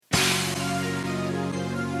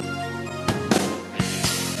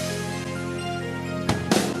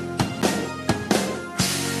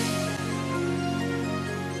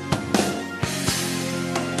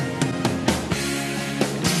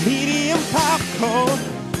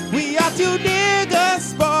got you niggas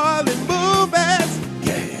spoiling movies.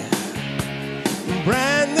 Yeah.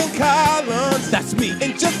 Brandon Collins, That's me.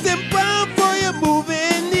 and Justin Brown for your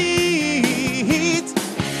movie needs.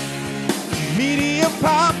 Medium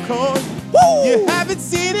popcorn. Woo! You haven't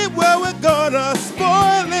seen it, well, we're gonna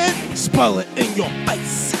spoil it. Spoil it in your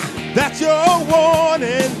face. That's your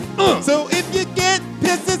warning. So if you get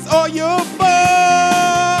pissed, it's all your fault.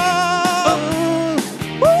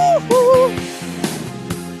 Woo-hoo.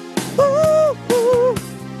 Woo-hoo.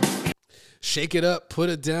 Shake it up, put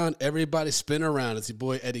it down, everybody spin around. It's your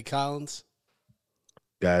boy Eddie Collins.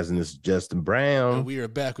 Guys, and this is Justin And Brown. we are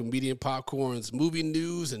back with Medium Popcorns, movie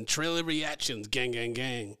news, and trailer reactions. Gang, gang,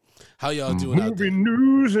 gang. How y'all doing out Movie there?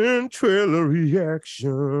 news and trailer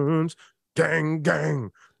reactions. Gang,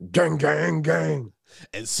 gang, gang, gang, gang.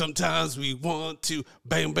 And sometimes we want to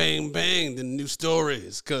bang, bang, bang the new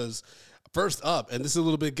stories. Because first up, and this is a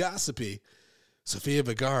little bit gossipy, Sofia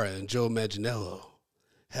Vergara and Joe Manganiello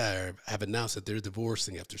have announced that they're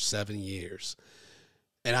divorcing after 7 years.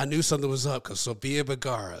 And I knew something was up because Sofia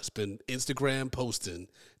Vergara has been Instagram posting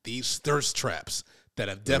these thirst traps that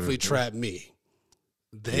have definitely trapped me.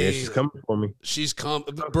 Yeah, she's coming for me. She's come,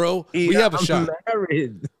 bro. We have a shot.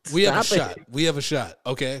 Married. We have a Stop shot. it. We have a shot.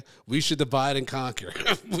 Okay, we should divide and conquer.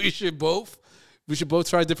 we should both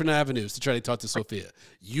try different avenues to try to talk to Sophia.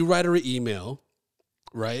 You write her an email,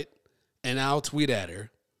 right? And I'll tweet at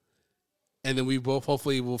her, and then we both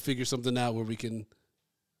hopefully will figure something out where we can.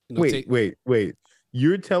 Wait.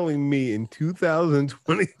 You're telling me in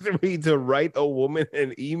 2023 to write a woman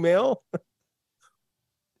an email?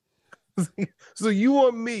 So you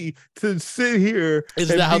want me to sit here?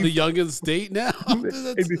 Is and that how be- the youngins date now?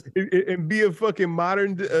 and be a fucking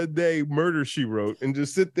modern day murder she wrote and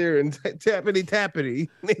just sit there and tappity.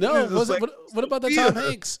 No, It's just like, what about the Sophia. Tom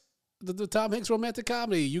Hanks? The Tom Hanks romantic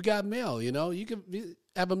comedy. You got mail. You know, you can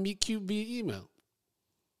have a meet cute via email.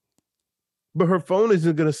 But her phone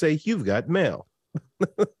isn't going to say you've got mail.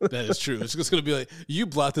 That is true. It's just gonna be like you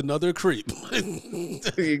blocked another creep.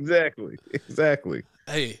 Exactly.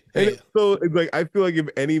 Hey, And so, like, I feel like if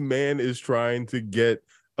any man is trying to get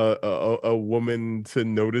a woman to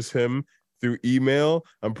notice him through email,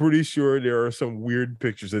 I'm pretty sure there are some weird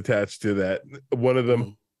pictures attached to that. One of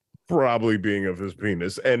them probably being of his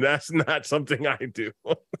penis, and that's not something I do.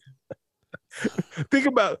 Think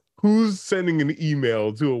about who's sending an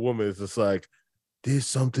email to a woman. It's just like, there's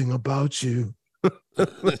something about you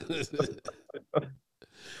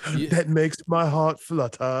that makes my heart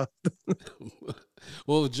flutter.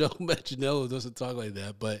 Well, Joe Manganiello doesn't talk like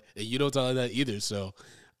that, but you don't talk like that either. So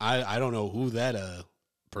I don't know who that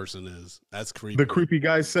person is. That's creepy. The creepy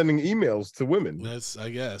guy sending emails to women. That's I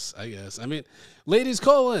guess. I mean, ladies,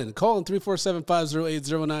 call in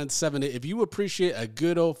 347-508-0978 if you appreciate a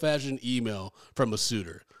good old fashioned email from a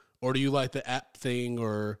suitor, or do you like the app thing,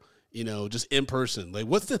 or just in person? Like,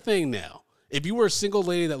 what's the thing now? If you were a single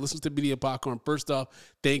lady that listens to Media Popcorn, first off,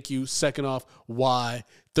 thank you. Second off, why?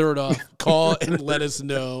 Third off, call and let us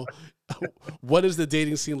know. What is the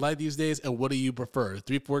dating scene like these days, and what do you prefer?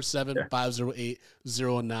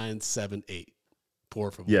 347-508-0978.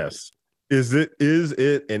 Por favor. Yes. Is it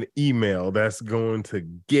an email that's going to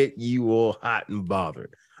get you all hot and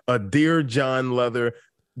bothered? A Dear John letter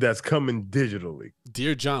that's coming digitally.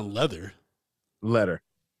 Dear John Leather. Letter.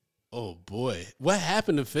 Oh boy, what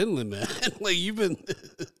happened to Finland, man? Like you've been.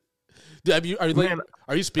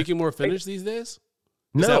 Are you speaking more Finnish these days?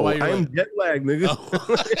 Is that No, why you're I'm like- jet lagged, nigga.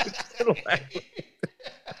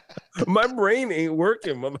 Oh. My brain ain't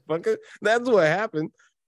working, motherfucker. That's what happened.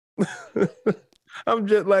 I'm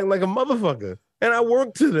jet lagged like a motherfucker. And I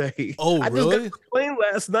worked today. Oh, I really? just got off the plane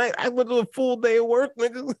last night. I went to a full day of work,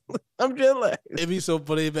 nigga. I'm jet lagged. It'd be so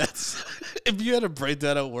funny, man. If you had a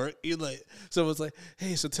breakdown at work, you like someone's like,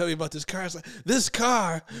 "Hey, so tell me about this car." It's like this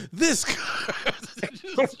car.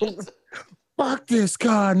 Fuck this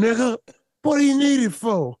car, nigga. What do you need it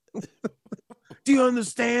for? Do you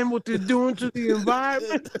understand what they're doing to the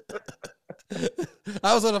environment?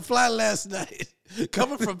 I was on a flight last night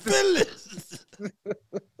coming from Finland.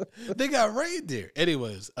 They got reindeer.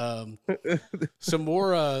 Anyways, some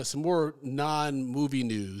more non-movie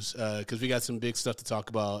news because we got some big stuff to talk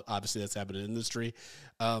about. Obviously, that's happening in the industry.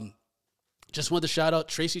 Just wanted to shout out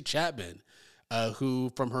Tracy Chapman,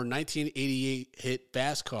 who from her 1988 hit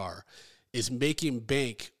Fast Car is making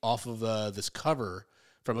bank off of this cover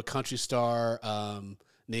from a country star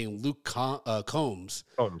named Luke Combs.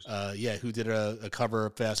 Who did a cover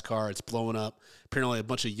of Fast Car. It's blowing up. Apparently, a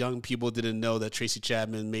bunch of young people didn't know that Tracy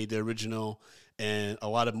Chapman made the original, and a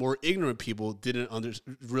lot of more ignorant people didn't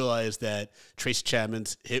realize that Tracy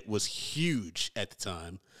Chapman's hit was huge at the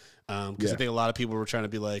time. Because I think a lot of people were trying to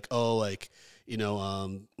be like, oh, like,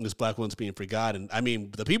 this black woman's being forgotten. I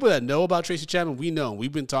mean, the people that know about Tracy Chapman, we know.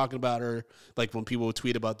 We've been talking about her, like when people would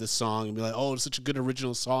tweet about this song and be like, oh, it's such a good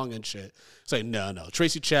original song and shit. It's like, no.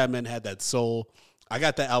 Tracy Chapman had that soul. I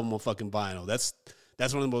got that album on fucking vinyl. That's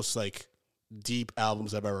one of the most like deep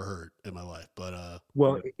albums I've ever heard in my life. But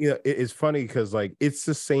it's funny because like it's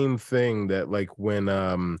the same thing that like when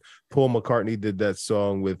Paul McCartney did that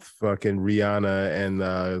song with fucking Rihanna and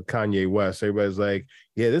Kanye West, everybody's like,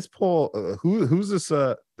 yeah, this Paul who's this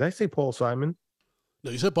did I say Paul Simon?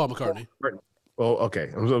 No, you said Paul McCartney. Oh,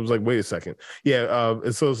 okay. I was like, wait a second. Yeah,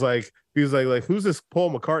 and so it's like he was like who's this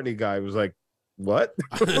Paul McCartney guy? He was like, what?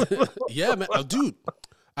 Yeah, man. Dude,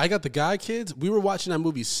 I got the Guy Kids. We were watching that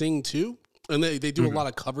movie Sing 2. And they do a lot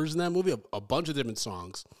of covers in that movie, a bunch of different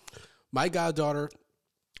songs. My goddaughter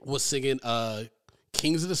was singing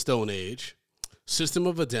Kings of the Stone Age, System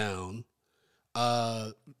of a Down,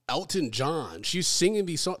 Elton John. She's singing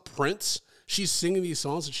these songs. Prince. She's singing these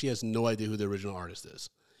songs and she has no idea who the original artist is.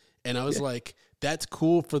 And I was like, that's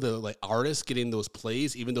cool for the like artist getting those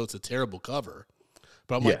plays, even though it's a terrible cover.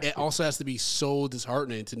 But I'm like, it also has to be so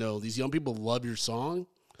disheartening to know these young people love your song,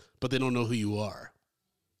 but they don't know who you are.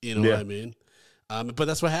 You know what I mean? But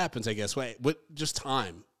that's what happens, I guess. With just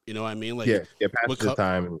time, you know what I mean? Like, past the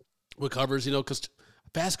time. With covers, because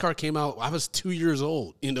Fast Car came out, I was 2 years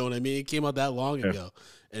old. You know what I mean? It came out that long ago,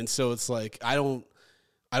 and so it's like I don't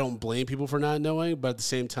blame people for not knowing, but at the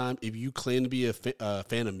same time, if you claim to be a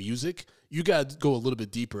fan of music, you got to go a little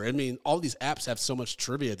bit deeper. I mean, all these apps have so much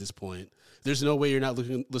trivia at this point. There's no way you're not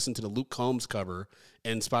listening to the Luke Combs cover,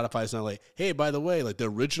 and Spotify's not like, hey, by the way, like the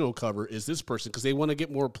original cover is this person because they want to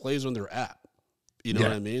get more plays on their app. You know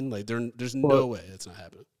what I mean? Like there's no way it's not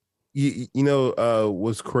happening.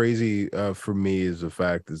 What's crazy for me is the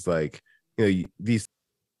fact is like, these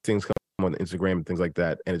things come on Instagram and things like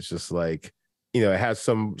that, and it's just like, it has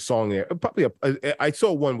some song there. Probably I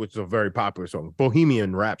saw one which is a very popular song,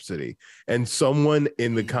 Bohemian Rhapsody, and someone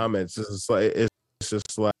in the comments is like, it's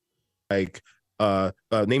just like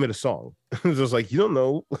name of the song. It's just like, you don't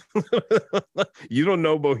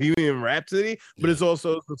know Bohemian Rhapsody, but it's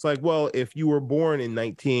like, well, if you were born in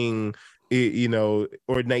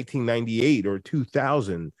 1998 or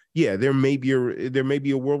 2000, there may be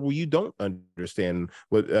a world where you don't understand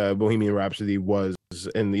what Bohemian Rhapsody was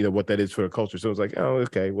and what that is for the culture. So it's like, oh,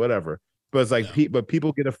 okay, whatever. But it's like, but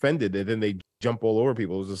people get offended and then they jump all over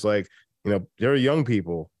people. It's just like, they're young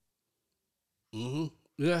people. Mm-hmm.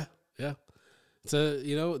 Yeah. It's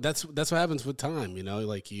that's what happens with time,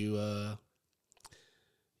 like you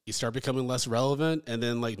start becoming less relevant, and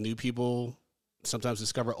then like new people sometimes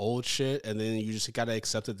discover old shit, and then you just gotta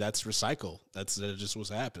accept that that's recycle. That's just what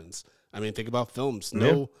happens. I mean, think about films.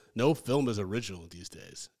 No film is original these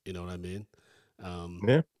days. You know what I mean?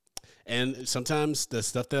 And sometimes the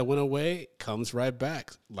stuff that went away comes right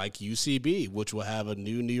back, like UCB, which will have a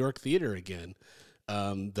new New York theater again.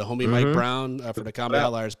 The homie Mike Brown for the Comedy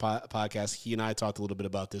Outliers podcast, he and I talked a little bit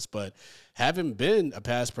about this, but having been a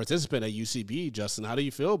past participant at UCB, Justin, how do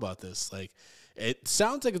you feel about this? Like, it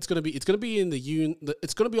sounds like it's gonna be in it's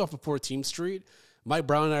gonna be off of 14th Street. Mike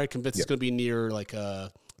Brown and I are convinced it's gonna be near like the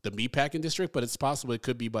meatpacking district, but it's possible it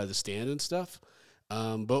could be by the Stand and stuff.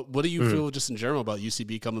 But what do you feel just in general about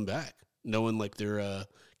UCB coming back, knowing like their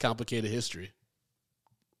complicated history?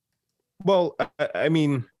 Well, I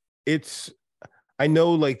mean, I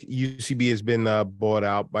know like UCB has been bought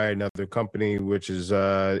out by another company, which is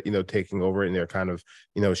taking over, and they're kind of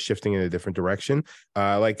shifting in a different direction.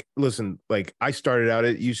 Listen, like I started out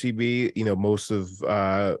at UCB, most of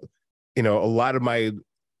a lot of my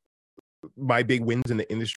big wins in the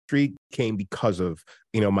industry came because of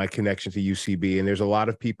my connection to UCB, and there's a lot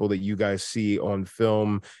of people that you guys see on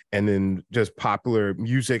film and then just popular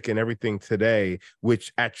music and everything today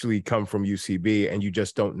which actually come from UCB, and you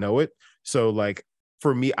just don't know it. So like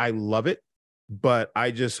for me, I love it, but I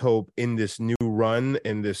just hope in this new run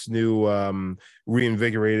and this new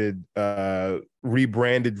reinvigorated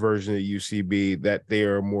rebranded version of UCB that they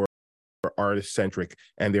are more artist centric,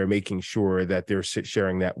 and they're making sure that they're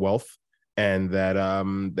sharing that wealth, and that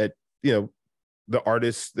the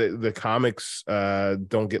artists, the comics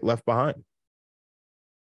don't get left behind.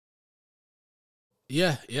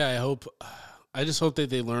 I just hope that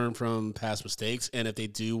they learn from past mistakes, and if they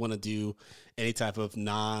do want to do any type of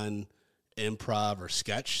non-improv or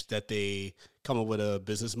sketch, that they come up with a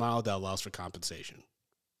business model that allows for compensation.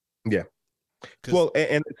 Yeah. Well,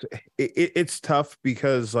 and it's tough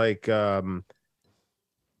because like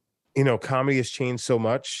comedy has changed so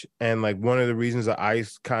much, and like one of the reasons that I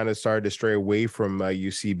kind of started to stray away from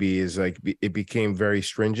UCB is like it became very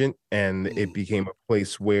stringent, and it became a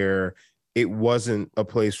place where it wasn't a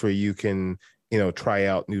place where you can try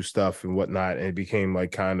out new stuff and whatnot, and it became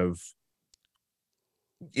like kind of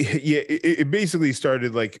yeah, it basically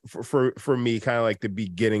started like for me kind of like the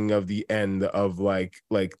beginning of the end of like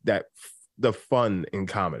that the fun in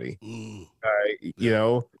comedy,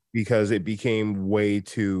 because it became way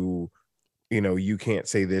too you can't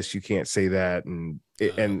say this, you can't say that, and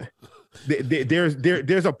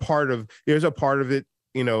there's a part of it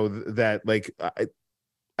that like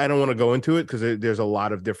I don't want to go into it because there's a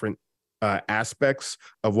lot of different aspects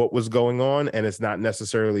of what was going on, and it's not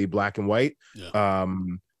necessarily black and white.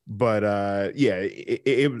 But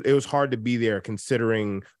it was hard to be there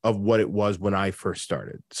considering of what it was when I first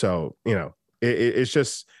started. So it's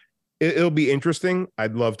just it'll be interesting.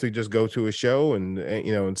 I'd love to just go to a show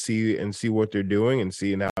and see what they're doing and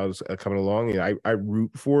see how it's coming along. I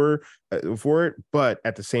root for it, but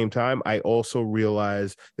at the same time, I also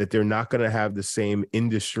realize that they're not going to have the same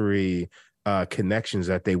industry connections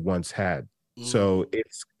that they once had. So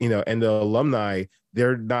it's and the alumni,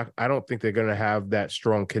 they're not, I don't think they're going to have that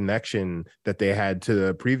strong connection that they had to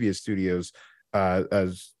the previous studios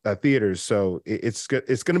as theaters. So it's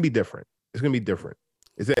going to be different. It's going to be different.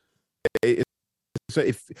 So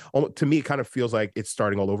if to me it kind of feels like it's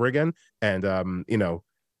starting all over again, and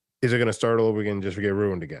is it going to start all over again just to get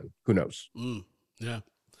ruined again? Who knows? Yeah,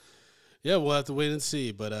 we'll have to wait and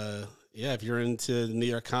see. But if you're into the New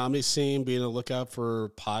York comedy scene, be on the lookout for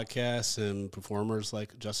podcasts and performers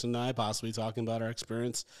like Justin and I possibly talking about our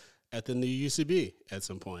experience at the new UCB at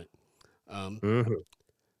some point.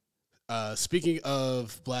 Speaking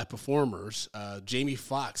of black performers, Jamie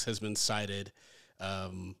Foxx has been cited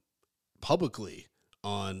publicly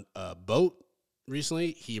on a boat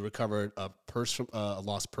recently. He recovered a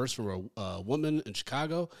lost purse from a woman in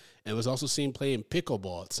Chicago, and was also seen playing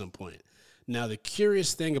pickleball at some point. Now, the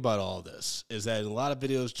curious thing about all this is that in a lot of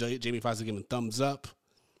videos, Jamie Foxx is giving thumbs up,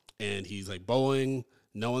 and he's like bowing.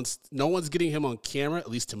 No one's getting him on camera, at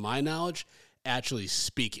least to my knowledge, actually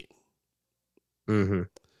speaking.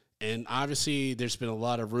 And obviously, there's been a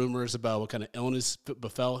lot of rumors about what kind of illness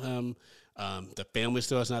befell him. The family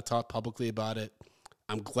still has not talked publicly about it.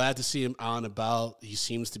 I'm glad to see him out and about. He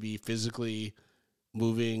seems to be physically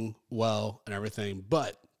moving well and everything.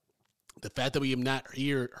 But the fact that we have not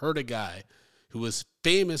heard a guy who was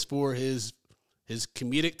famous for his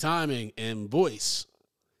comedic timing and voice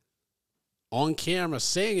on camera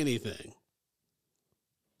saying anything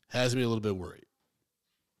has me a little bit worried.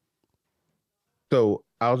 So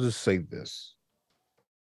I'll just say this.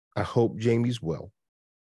 I hope Jamie's well.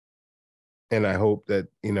 And I hope that,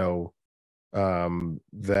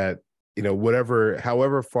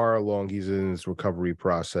 however far along he's in his recovery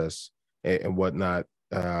process and whatnot,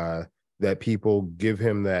 that people give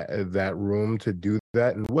him that room to do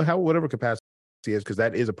that, and whatever capacity he is, because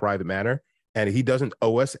that is a private matter, and he doesn't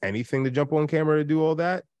owe us anything to jump on camera to do all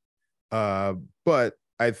that. But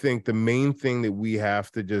I think the main thing that we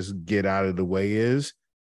have to just get out of the way is,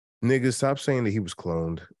 niggas, stop saying that he was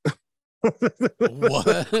cloned.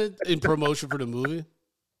 What? In promotion for the movie?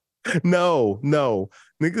 No.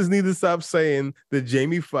 Niggas need to stop saying that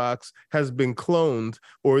Jamie Foxx has been cloned,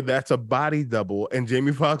 or that's a body double and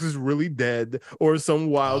Jamie Foxx is really dead, or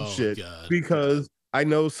some wild shit. God. Because I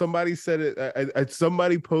know somebody said it.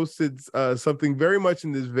 Somebody posted something very much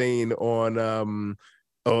in this vein on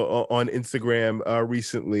Instagram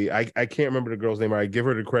recently. I can't remember the girl's name. I give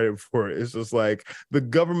her the credit for it. It's just like, the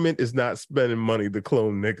government is not spending money to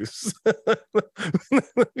clone niggas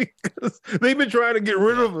because they've been trying to get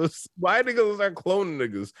rid of us. Why niggas start cloning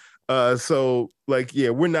niggas? So like,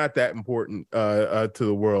 yeah, we're not that important to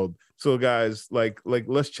the world. So guys, like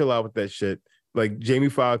let's chill out with that shit. Like, Jamie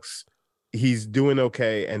Foxx, he's doing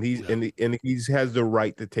okay, and he has the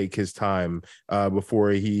right to take his time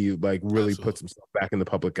before he like really puts himself back in the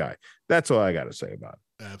public eye. That's all I got to say about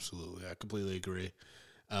it. Absolutely, I completely agree.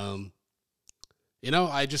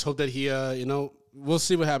 I just hope that he, we'll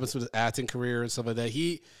see what happens with his acting career and stuff like that.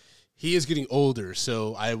 He is getting older,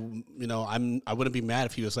 so I wouldn't be mad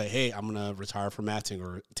if he was like, hey, I'm gonna retire from acting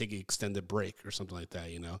or take an extended break or something like that.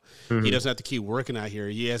 He doesn't have to keep working out here.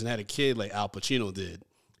 He hasn't had a kid like Al Pacino did,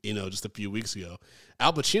 just a few weeks ago.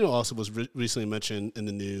 Al Pacino also was recently mentioned in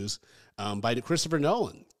the news by Christopher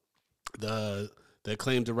Nolan, the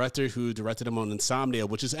acclaimed director who directed him on Insomnia,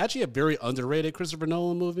 which is actually a very underrated Christopher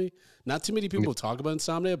Nolan movie. Not too many people talk about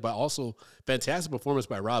Insomnia, but also fantastic performance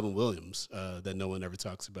by Robin Williams that no one ever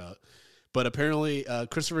talks about. But apparently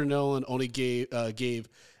Christopher Nolan only gave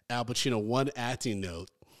Al Pacino one acting note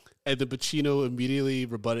And the Pacino immediately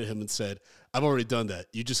rebutted him and said, "I've already done that.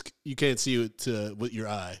 You can't see it with your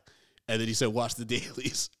eye." And then he said, "Watch the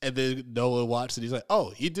dailies." And then Nolan watched it. He's like,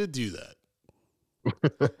 "Oh, he did do that."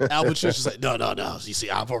 Al Pacino's just like, no. You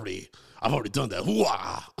see, I've already done that.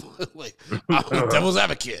 Hoo-ah. Like, I'm a devil's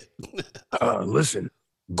advocate. Listen,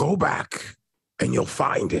 go back and you'll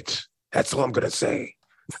find it. That's all I'm gonna say.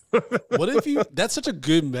 What if you? That's such a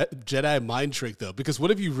good Jedi mind trick, though, because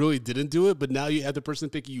what if you really didn't do it, but now you have the person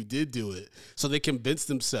thinking you did do it, so they convince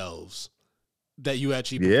themselves that you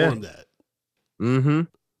actually performed that. Mm-hmm.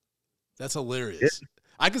 That's hilarious.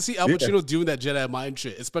 I can see Al Pacino doing that Jedi mind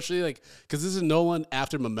shit, especially like because this is Nolan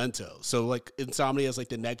after Memento, so like Insomnia is like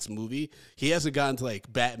the next movie. He hasn't gotten to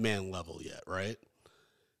like Batman level yet, right?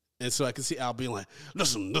 And so I can see Al being like,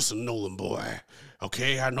 listen, Nolan boy,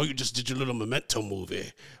 okay, I know you just did your little Memento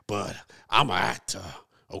movie, but I'm an actor,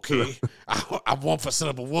 okay? I won for Son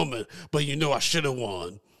of a Woman, but you know I should have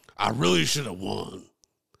won. I really should have won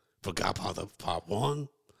for Godfather Part 1,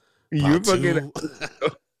 Part 2,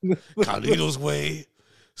 Carlito's Way,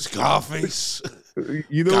 Scarface,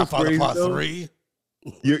 You know, Godfather Part 3.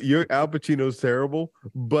 Your Al Pacino's terrible,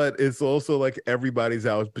 but it's also like everybody's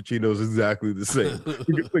Al Pacino's exactly the same.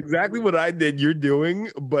 Exactly what I did, you're doing,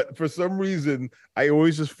 but for some reason, I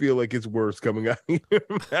always just feel like it's worse coming out of your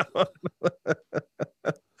mouth.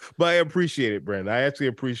 But I appreciate it, Brandon. I actually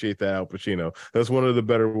appreciate that, Al Pacino. That's one of the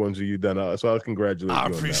better ones that you've done. So I'll congratulate you. I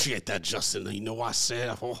appreciate that, Justin. You know what I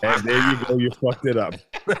said? And there you go. You fucked it up.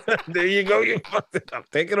 There you go. You fucked it up.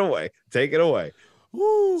 Take it away. Take it away.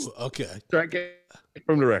 Woo. Okay. Strike it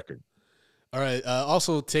from the record. All right.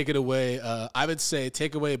 Also, take it away. I would say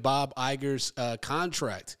take away Bob Iger's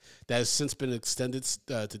contract that has since been extended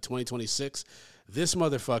to 2026. This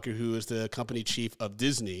motherfucker, who is the company chief of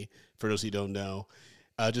Disney, for those who don't know,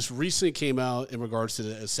 just recently came out in regards to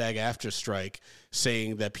the SAG-AFTRA strike,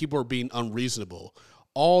 saying that people are being unreasonable.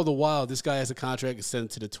 All the while, this guy has a contract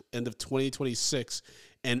extended to the end of 2026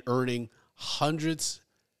 and earning hundreds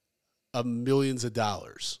of millions of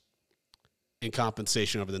dollars in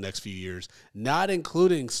compensation over the next few years, not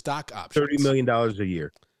including stock options. $30 million a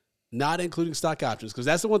year. Not including stock options, because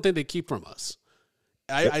that's the one thing they keep from us.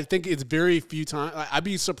 I think it's very few times. I'd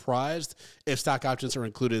be surprised if stock options are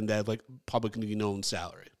included in that like publicly known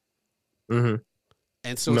salary. Mm-hmm.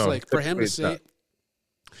 And so it's like for him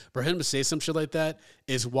to say some shit like that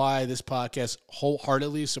is why this podcast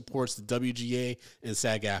wholeheartedly supports the WGA and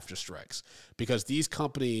SAG-AFTRA strikes, because these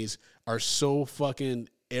companies are so fucking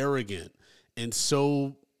arrogant and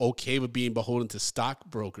so okay with being beholden to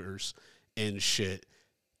stockbrokers and shit.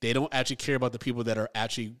 They don't actually care about the people that are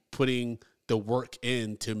actually putting the work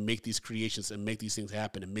in to make these creations and make these things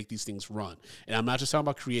happen and make these things run. And I'm not just talking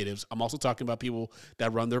about creatives. I'm also talking about people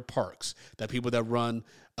that run their parks, that people that run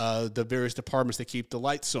the various departments that keep the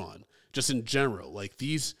lights on, just in general. Like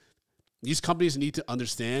these companies need to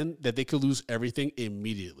understand that they could lose everything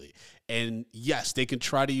immediately. And yes, they can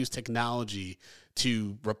try to use technology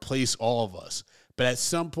to replace all of us. But at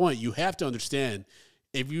some point, you have to understand,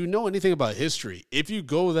 if you know anything about history, if you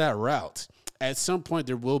go that route, at some point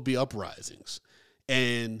there will be uprisings.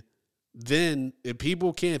 And then if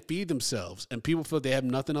people can't feed themselves and people feel they have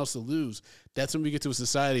nothing else to lose, that's when we get to a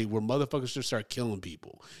society where motherfuckers just start killing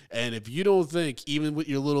people. And if you don't think, even with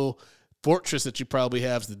your little fortress that you probably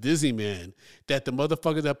have as the Disney man, that the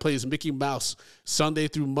motherfucker that plays Mickey Mouse Sunday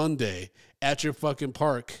through Monday at your fucking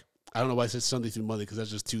park, I don't know why I said Sunday through Monday because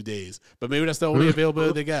that's just 2 days, but maybe that's the only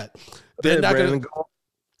availability they got. They're not going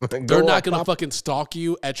to fucking stalk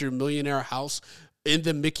you at your millionaire house in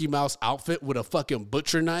the Mickey Mouse outfit with a fucking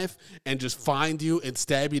butcher knife and just find you and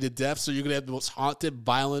stab you to death. So you're going to have the most haunted,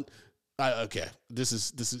 violent. Okay, this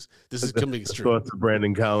is coming extreme. Thoughts of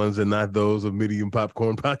Brandon Collins and not those of Medium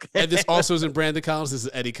Popcorn Podcast. And this also isn't Brandon Collins. This is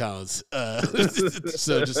Eddie Collins.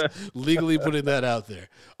 So just legally putting that out there.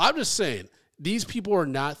 I'm just saying, these people are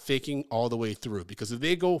not thinking all the way through, because if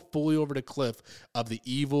they go fully over the cliff of the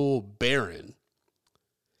evil Baron,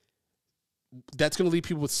 that's going to leave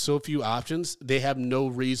people with so few options. They have no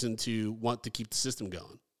reason to want to keep the system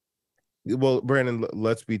going. Well, Brandon,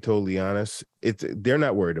 let's be totally honest. They're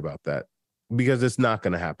not worried about that because it's not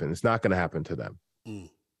going to happen. It's not going to happen to them.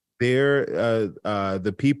 They're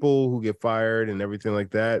the people who get fired and everything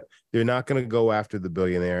like that. They're not going to go after the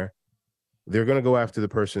billionaire. They're going to go after the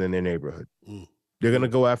person in their neighborhood. They're going to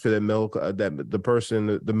go after the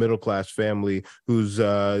middle class family who's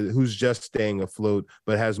just staying afloat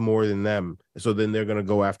but has more than them. So then they're going to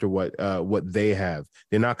go after what they have.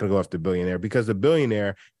 They're not going to go after the billionaire, because the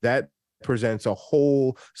billionaire, that presents a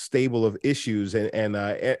whole stable of issues and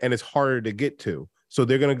it's harder to get to. So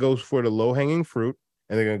they're going to go for the low hanging fruit,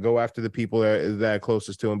 and they're going to go after the people that are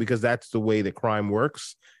closest to them, because that's the way that crime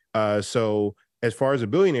works. So as far as the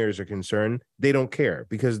billionaires are concerned, they don't care,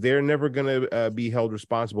 because they're never going to be held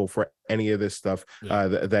responsible for any of this stuff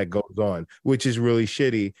that goes on, which is really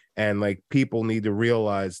shitty. And like, people need to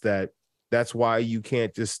realize that that's why you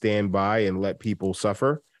can't just stand by and let people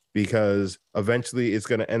suffer, because eventually it's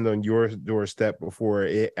going to end on your doorstep before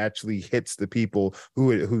it actually hits the people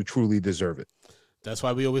who truly deserve it. That's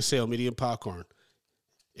why we always say on Medium Popcorn,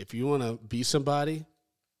 if you want to be somebody,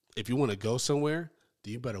 if you want to go somewhere,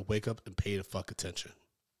 then you better wake up and pay the fuck attention.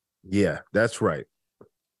 Yeah, that's right.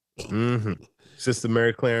 Sister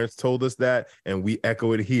Mary Clarence told us that, and we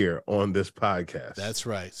echo it here on this podcast. That's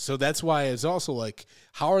right. So that's why it's also like,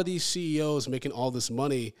 how are these CEOs making all this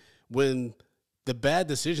money when the bad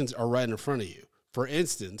decisions are right in front of you? For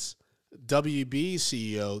instance, WB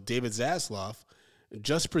CEO David Zaslav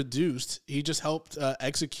he just helped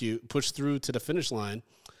push through to the finish line,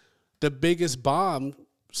 the biggest bomb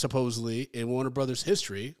supposedly in Warner Brothers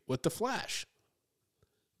history with The Flash.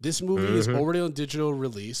 This movie is already on digital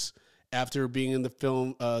release after being in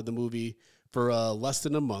the movie for less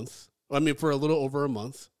than a month. I mean, for a little over a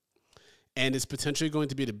month. And it's potentially going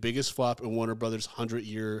to be the biggest flop in Warner Brothers'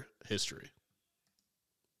 100-year history.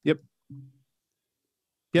 Yep.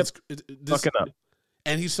 Fucking up.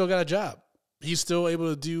 And he's still got a job. He's still able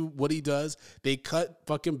to do what he does. They cut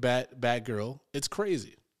fucking Batgirl. It's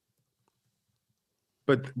crazy.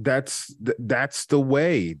 But that's the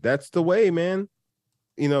way. That's the way, man.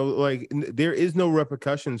 You know, like, there is no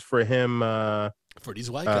repercussions for him. For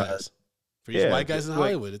these white guys. For these white guys in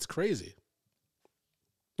Hollywood. It's crazy.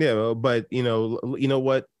 Yeah, but you know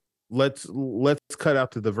what? Let's cut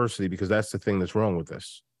out the diversity, because that's the thing that's wrong with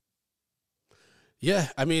this. Yeah,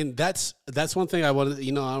 I mean, that's one thing I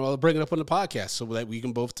wanted, I'll bring it up on the podcast so that we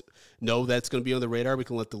can both know that's going to be on the radar. We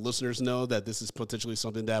can let the listeners know that this is potentially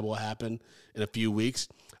something that will happen in a few weeks.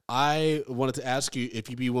 I wanted to ask you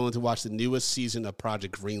if you'd be willing to watch the newest season of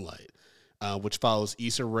Project Greenlight, which follows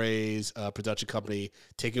Issa Rae's production company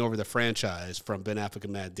taking over the franchise from Ben Affleck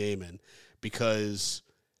and Matt Damon, because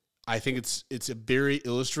I think it's a very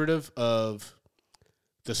illustrative of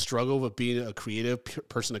the struggle of being a creative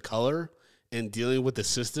person of color and dealing with the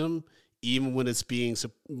system, even when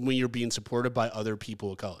you're being supported by other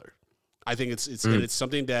people of color. I think and it's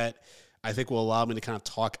something that I think will allow me to kind of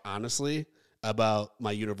talk honestly about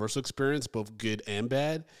my Universal experience, both good and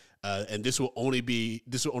bad. And this will only be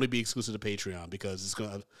exclusive to Patreon, because it's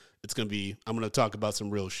gonna be, I'm gonna talk about some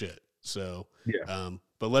real shit. So yeah.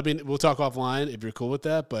 But we'll talk offline if you're cool with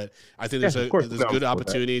that. But I think there's a good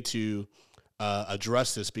opportunity to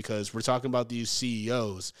address this, because we're talking about these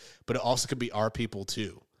CEOs, but it also could be our people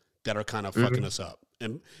too that are kind of fucking us up,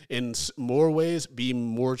 and in more ways be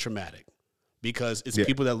more traumatic, because it's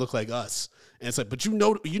people that look like us, and it's like, but you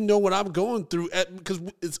know what I'm going through because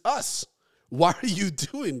it's us. Why are you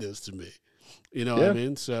doing this to me? You know what I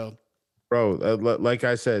mean? So, bro, like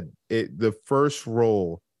I said, the first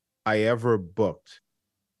role I ever booked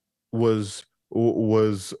was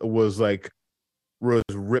ripped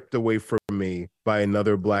away from me by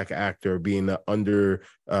another black actor being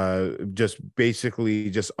just basically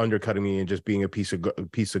just undercutting me and just being a piece of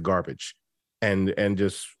garbage, and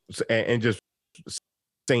just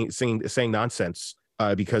saying nonsense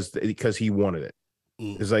because he wanted it.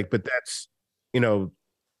 It's like, but that's,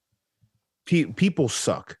 people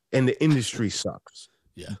suck and the industry sucks.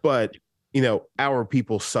 Yeah, but our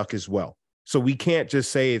people suck as well. So we can't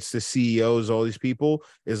just say it's the CEOs, all these people.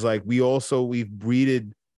 Is like, we have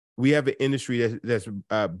an industry that's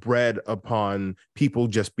bred upon people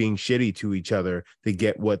just being shitty to each other to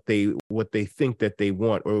get what they think that they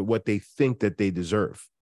want, or what they think that they deserve.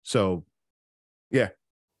 So, yeah,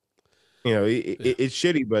 it's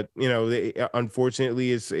shitty, but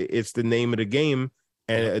unfortunately, it's the name of the game,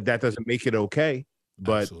 and that doesn't make it okay.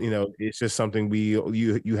 But absolutely. It's just something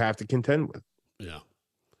you have to contend with. Yeah.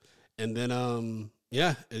 And then,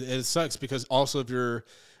 it sucks, because also if you're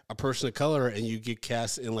a person of color and you get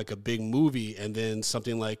cast in like a big movie, and then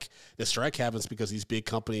something like the strike happens because these big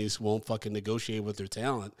companies won't fucking negotiate with their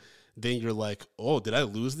talent, then you're like, oh, did I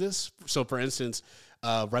lose this? So for instance,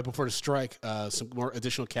 right before the strike, some more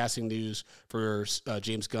additional casting news for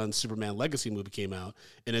James Gunn's Superman Legacy movie came out.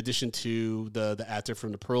 In addition to the actor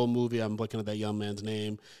from the Pearl movie, I'm looking at that young man's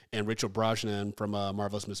name, and Rachel Brosnahan from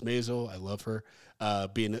Marvelous Miss Maisel, I love her,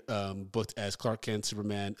 being booked as Clark Kent,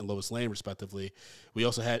 Superman, and Lois Lane, respectively. We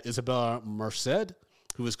also had Isabella Merced,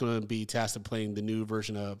 who is going to be tasked with playing the new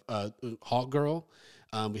version of Hawkgirl.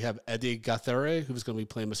 We have Eddie Gauthier, who's going to be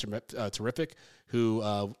playing Terrific, who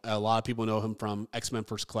a lot of people know him from X-Men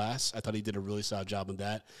First Class. I thought he did a really solid job on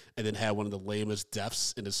that, and then had one of the lamest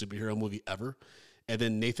deaths in a superhero movie ever. And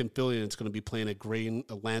then Nathan Fillion is going to be playing a Green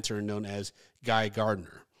Lantern known as Guy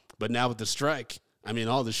Gardner. But now with the strike, I mean,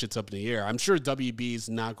 all this shit's up in the air. I'm sure WB is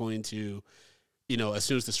not going to, as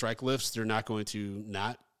soon as the strike lifts, they're not going to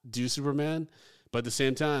not do Superman. But at the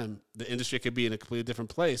same time, the industry could be in a completely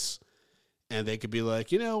different place. And they could be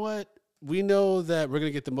like, you know what? We know that we're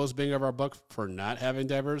going to get the most bang of our buck for not having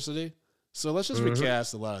diversity. So let's just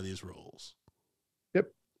recast a lot of these roles.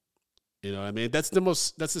 Yep. You know what I mean? That's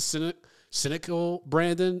the cynical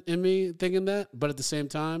Brandon in me thinking that. But at the same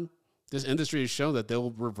time, this industry has shown that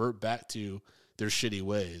they'll revert back to their shitty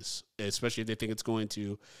ways, especially if they think it's going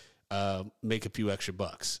to make a few extra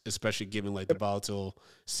bucks, especially given like the volatile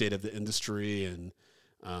state of the industry and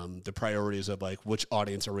the priorities of like which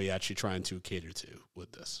audience are we actually trying to cater to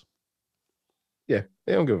with this. Yeah,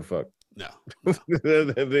 they don't give a fuck. No.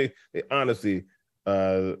 they honestly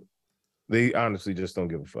just don't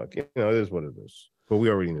give a fuck. It is what it is. But we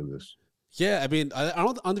already knew this. Yeah, I mean, I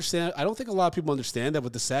don't understand. I don't think a lot of people understand that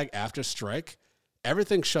with the SAG-AFTRA strike,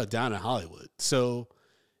 everything shut down in Hollywood. So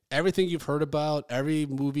everything you've heard about, every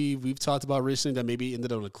movie we've talked about recently that maybe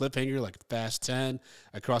ended on a cliffhanger, like Fast 10,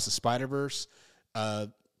 Across the Spider-Verse,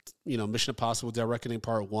 Mission Impossible Dead Reckoning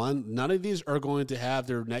Part 1, none of these are going to have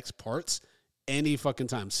their next parts any fucking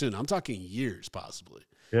time soon. I'm talking years, possibly,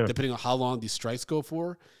 depending on how long these strikes go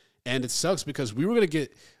for. And it sucks because we were going to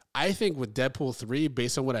get, I think with Deadpool 3,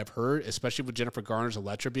 based on what I've heard, especially with Jennifer Garner's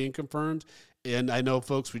Elektra being confirmed, and I know,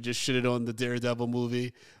 folks, we just shitted on the Daredevil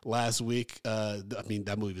movie last week. I mean,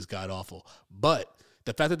 that movie was god-awful. But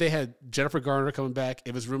the fact that they had Jennifer Garner coming back,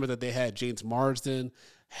 it was rumored that they had James Marsden,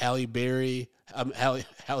 Halle Berry.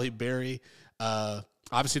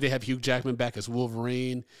 Obviously, they have Hugh Jackman back as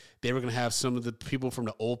Wolverine. They were going to have some of the people from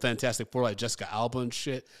the old Fantastic Four, like Jessica Alba and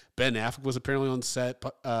shit. Ben Affleck was apparently on set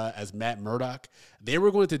as Matt Murdock. They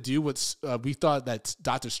were going to do what we thought that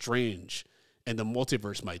Doctor Strange and the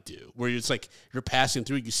multiverse might do, where it's like you're passing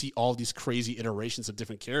through, you see all these crazy iterations of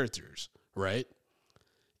different characters, right?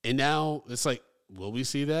 And now it's like, will we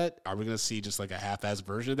see that? Are we going to see just like a half-assed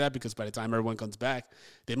version of that? Because by the time everyone comes back,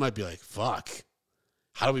 they might be like, fuck,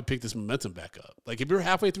 how do we pick this momentum back up? Like if you're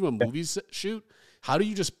halfway through a movie shoot, how do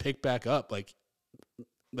you just pick back up like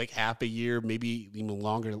half a year, maybe even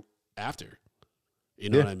longer after?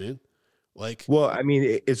 You know what I mean? Like, well, I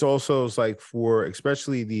mean, it's also like for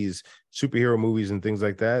especially these superhero movies and things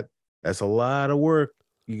like that, that's a lot of work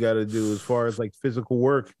you got to do as far as like physical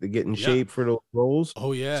work to get in shape for those roles.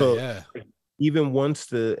 Oh yeah. So even once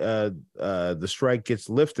the strike gets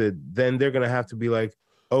lifted, then they're gonna have to be like,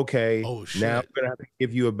 okay, now I'm gonna have to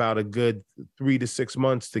give you about a good 3 to 6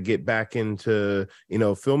 months to get back into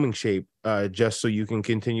filming shape, just so you can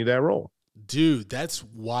continue that role. Dude, that's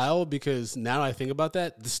wild because now I think about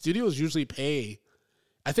that, the studios usually pay.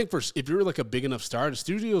 I think if you're like a big enough star, the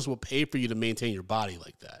studios will pay for you to maintain your body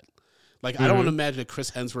like that. Like I don't want to imagine a Chris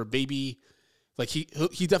Hemsworth baby. Like he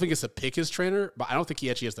definitely gets to pick his trainer, but I don't think he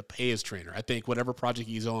actually has to pay his trainer. I think whatever project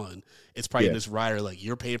he's on, it's probably in this rider like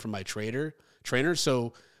you're paying for my trainer.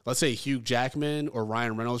 So let's say Hugh Jackman or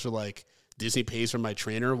Ryan Reynolds are like, Disney pays for my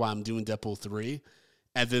trainer while I'm doing Deadpool 3.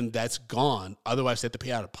 And then that's gone. Otherwise, they have to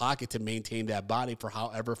pay out of pocket to maintain that body for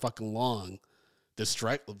however fucking long the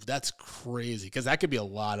strike. That's crazy because that could be a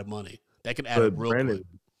lot of money. That could add up real quick.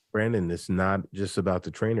 Brandon, it's not just about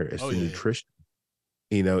the trainer. It's the nutrition.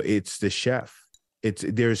 It's the chef.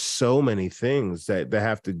 There's so many things that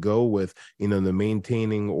have to go with, the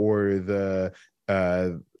maintaining or the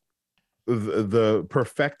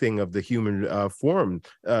perfecting of the human form.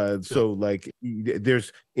 So like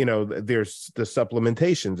there's the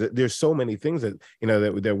supplementations. There's so many things that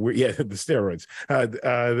that we're the steroids.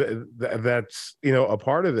 That's a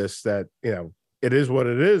part of this that it is what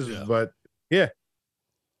it is. But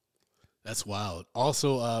that's wild.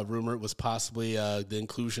 Also, rumored was possibly the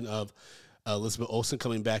inclusion of Elizabeth Olsen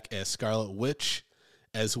coming back as Scarlet Witch,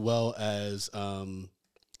 as well as some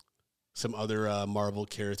other Marvel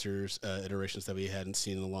characters, iterations that we hadn't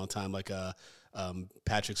seen in a long time, like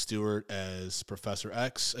Patrick Stewart as Professor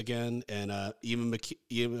X again, and Sir Ian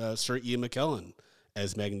McKellen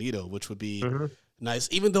as Magneto, which would be nice.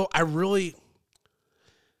 Even though I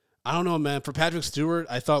don't know, man. For Patrick Stewart,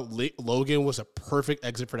 I thought Logan was a perfect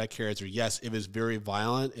exit for that character. Yes, it was very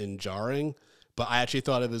violent and jarring, but I actually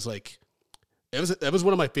thought it was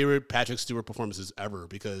one of my favorite Patrick Stewart performances ever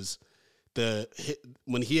because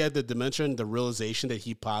when he had the dimension, the realization that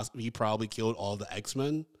he probably killed all the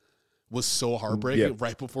X-Men was so heartbreaking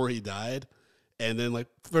right before he died. And then like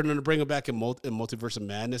for them to bring him back in Multiverse of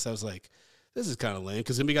Madness, I was like, this is kind of lame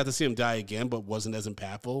because then we got to see him die again, but wasn't as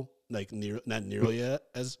impactful, like not nearly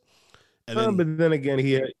as. And then, but then again,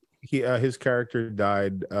 his character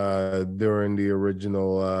died during the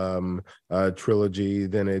original trilogy.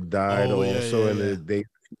 Then it died also in the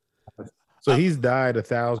So he's died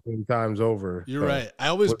 1,000 times over. You're right. I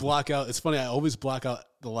always block out. It's funny. I always block out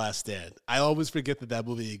The Last Stand. I always forget that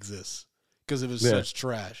movie exists because it was such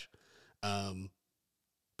trash.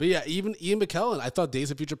 But yeah, even Ian McKellen, I thought Days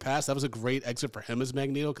of Future Past, that was a great exit for him as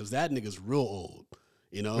Magneto because that nigga's real old,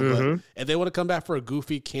 you know? But if they want to come back for a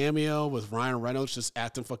goofy cameo with Ryan Reynolds just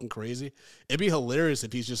acting fucking crazy, it'd be hilarious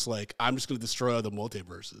if he's just like, I'm just going to destroy all the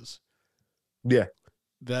multiverses. Yeah.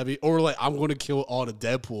 That'd be, or like, I'm going to kill all the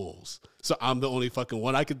Deadpools, so I'm the only fucking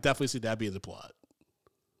one. I could definitely see that being the plot.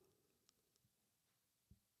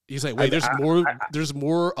 He's like, wait, there's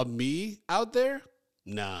more of me out there?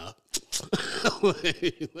 Nah.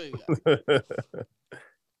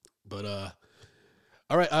 But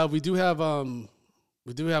all right, we do have a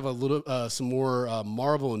little some more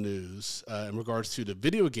Marvel news in regards to the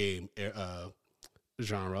video game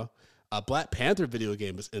genre. Black Panther video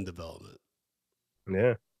game is in development.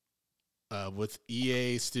 Yeah. With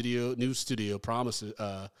EA new studio promises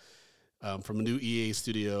from a new EA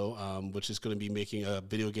studio, which is going to be making a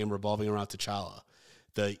video game revolving around T'Challa.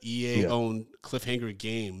 The EA-owned Cliffhanger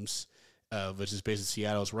Games, which is based in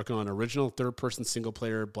Seattle, is working on an original third-person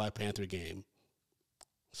single-player Black Panther game.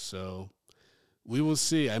 So we will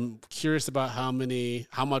see. I'm curious about how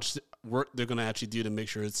much work they're going to actually do to make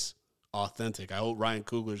sure it's authentic. I hope Ryan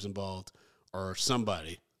Coogler's involved or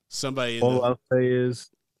somebody. All I'll say is,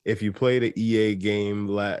 if you played an EA game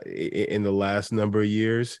in the last number of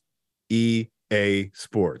years, EA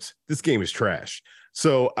Sports, this game is trash.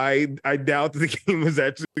 So I doubt that the game is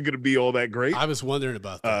actually going to be all that great. I was wondering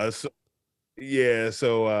about that. I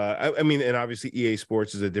mean, and obviously EA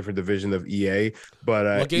Sports is a different division of EA.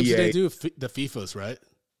 But what games did they do? The FIFAs, right?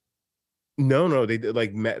 No, they did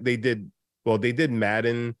they did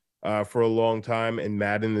Madden for a long time, and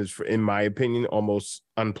Madden is, in my opinion, almost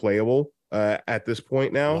unplayable at this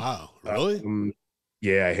point now. Wow, really?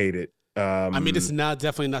 Yeah, I hate it. I mean, it's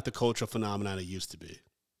definitely not the cultural phenomenon it used to be.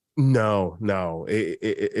 No,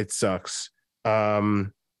 it sucks.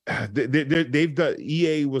 They've done.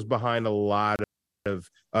 EA was behind a lot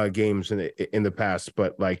of games in the past,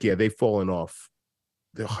 but they've fallen off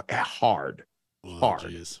hard.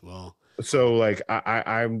 Geez. Well, so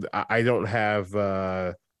I don't have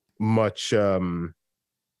much. Much hope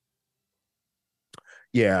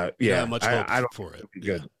I don't for it.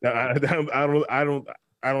 Good. Yeah.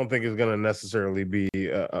 I don't think it's gonna necessarily be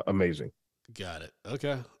amazing. Got it.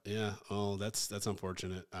 Okay. Yeah. Oh, that's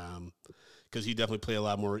unfortunate. Because you definitely play a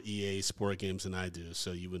lot more EA sport games than I do,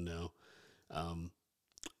 so you would know.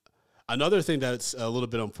 Another thing that's a little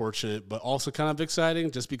bit unfortunate, but also kind of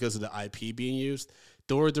exciting, just because of the IP being used.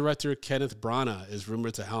 Thor director Kenneth Branagh is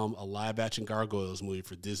rumored to helm a live-action Gargoyles movie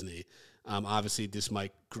for Disney. Obviously, this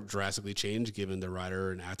might drastically change given the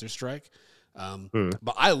writer and actor strike.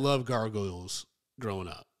 But I love Gargoyles growing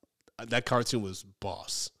up. That cartoon was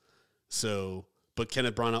boss. So, but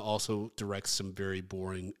Kenneth Branagh also directs some very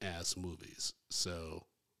boring ass movies. So,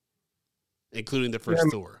 including the first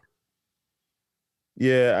Thor.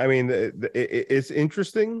 Yeah, I mean, it's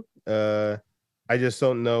interesting. I just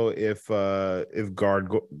don't know if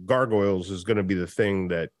Gargoyles is going to be the thing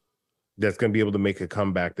that's going to be able to make a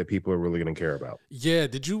comeback that people are really going to care about. Yeah,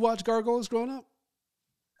 did you watch Gargoyles growing up?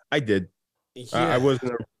 I did. Yeah.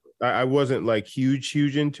 I wasn't like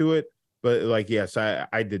huge into it, but yes,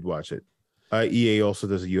 I did watch it. EA also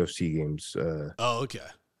does the UFC games. Oh, okay.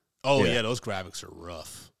 Oh yeah, those graphics are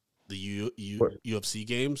rough. The UFC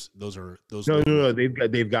games, those. No.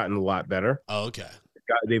 They've gotten a lot better. Oh, okay.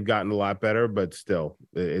 They've gotten a lot better, but still,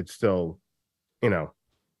 it's still,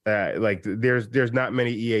 there's not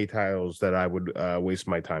many EA titles that I would waste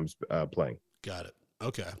my time playing. Got it.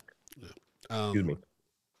 Okay. Excuse me.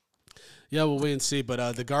 Yeah, we'll wait and see.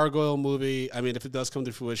 But the Gargoyle movie, I mean, if it does come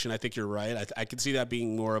to fruition, I think you're right. I could see that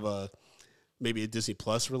being more of maybe a Disney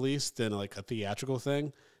Plus release than like a theatrical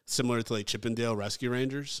thing, similar to like Chippendale Rescue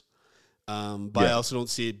Rangers. But I also don't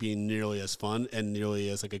see it being nearly as fun and nearly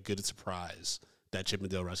as like a good surprise that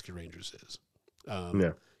Chippendale Rescue Rangers is.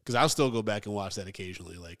 Because I'll still go back and watch that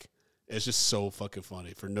occasionally. Like, it's just so fucking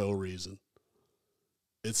funny for no reason.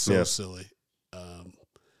 It's so silly.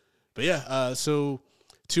 But yeah, so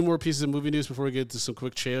 2 more pieces of movie news before we get to some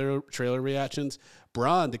quick trailer reactions.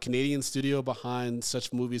 Braun, the Canadian studio behind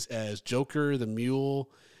such movies as Joker, The Mule,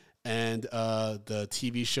 and the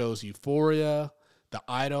TV shows Euphoria, The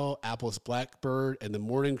Idol, Apple's Blackbird, and The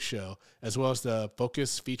Morning Show, as well as the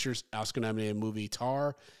Focus Features Oscar-nominated movie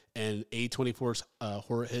Tar and A24's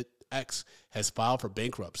horror hit X, has filed for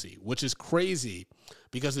bankruptcy, which is crazy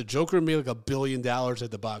because the Joker made like $1 billion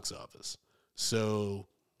at the box office. So,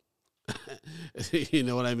 you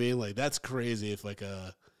know what I mean? Like, that's crazy. If like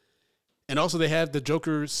and also they have the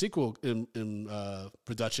Joker sequel in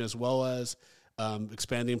production, as well as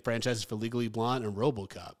expanding franchises for Legally Blonde and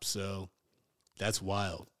RoboCop. So that's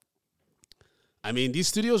wild. I mean, these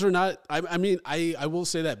studios are not. I will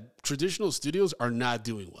say that traditional studios are not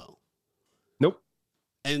doing well. Nope.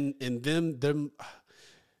 And them.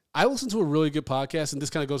 I listened to a really good podcast, and this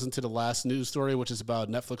kind of goes into the last news story, which is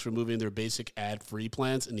about Netflix removing their basic ad-free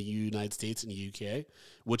plans in the United States and the UK,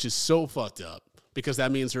 which is so fucked up because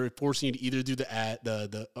that means they're forcing you to either do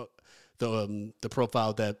the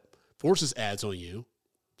profile that forces ads on you,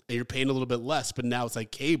 and you're paying a little bit less, but now it's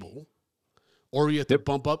like cable, or you have to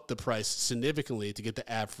bump up the price significantly to get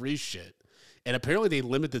the ad-free shit. And apparently they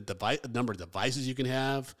limit the number of devices you can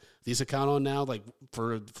have these account on now. Like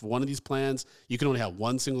for one of these plans, you can only have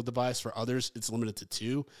one single device. For others, it's limited to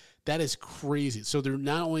 2. That is crazy. So they're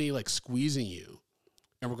not only like squeezing you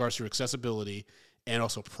in regards to accessibility and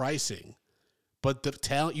also pricing, but the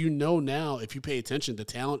talent, now, if you pay attention, the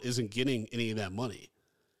talent isn't getting any of that money.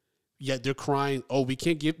 Yet they're crying, oh, we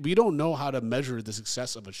don't know how to measure the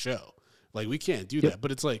success of a show. Like, we can't do that.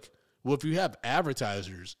 But it's like, well, if you have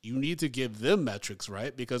advertisers, you need to give them metrics,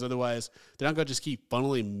 right? Because otherwise, they're not going to just keep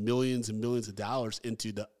funneling millions and millions of dollars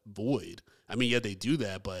into the void. I mean, yeah, they do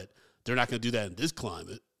that, but they're not going to do that in this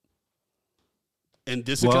climate. In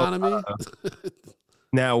this economy.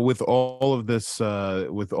 Now, with all of this talk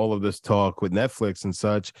with Netflix and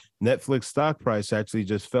such, Netflix stock price actually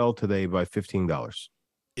just fell today by $15.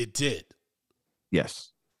 It did.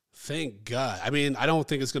 Yes. Thank God. I mean, I don't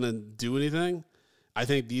think it's going to do anything. I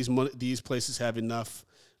think these places have enough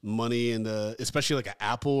money especially like an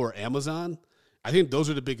Apple or Amazon. I think those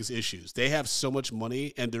are the biggest issues. They have so much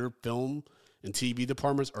money, and their film and TV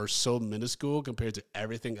departments are so minuscule compared to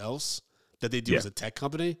everything else that they do as a tech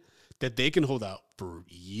company that they can hold out for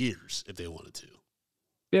years if they wanted to.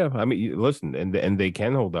 Yeah, I mean, listen, and they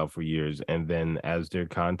can hold out for years, and then as their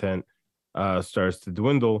content starts to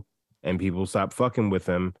dwindle and people stop fucking with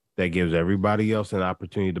them, that gives everybody else an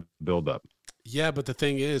opportunity to build up. Yeah, but the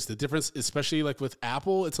thing is, the difference, especially like with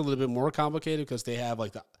Apple, it's a little bit more complicated because they have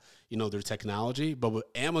like their technology. But with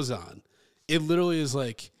Amazon, it literally is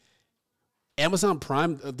like Amazon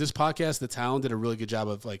Prime. This podcast, The Town, did a really good job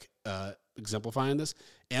of like exemplifying this.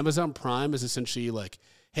 Amazon Prime is essentially like,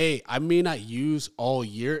 hey, I may not use all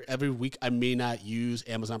year, every week, I may not use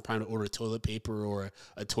Amazon Prime to order toilet paper or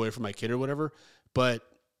a toy for my kid or whatever, but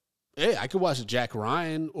hey, I could watch a Jack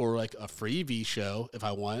Ryan or like a Freebie show if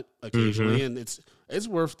I want occasionally, and it's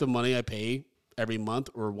worth the money I pay every month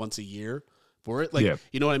or once a year for it. Like,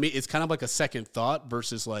 you know what I mean? It's kind of like a second thought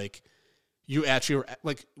versus like you actually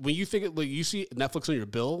like when you think like you see Netflix on your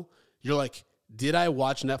bill, you're like, did I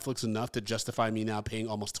watch Netflix enough to justify me now paying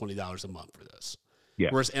almost $20 a month for this?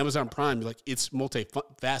 Yeah. Whereas Amazon Prime, you're like, it's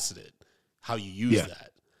multifaceted how you use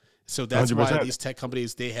that. So that's 100%. Why these tech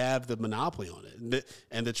companies, they have the monopoly on it.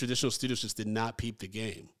 And the traditional studios just did not peep the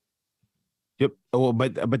game. Yep. Well,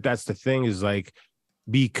 but that's the thing is like,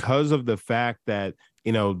 because of the fact that,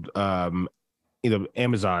 Amazon,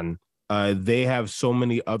 they have so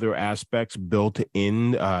many other aspects built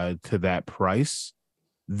in to that price.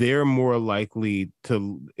 They're more likely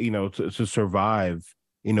to survive,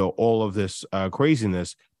 all of this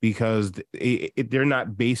craziness because they're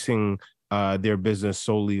not basing their business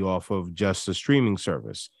solely off of just a streaming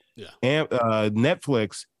service. Yeah. And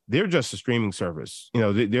Netflix, they're just a streaming service.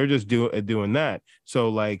 They're just doing that. So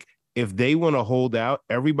like, if they want to hold out,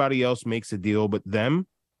 everybody else makes a deal, but them,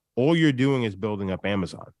 all you're doing is building up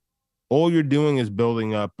Amazon. All you're doing is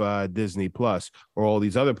building up Disney Plus or all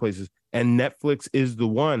these other places. And Netflix is the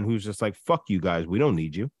one who's just like, fuck you guys. We don't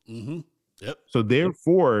need you. Mm-hmm. Yep. So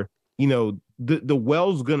therefore, the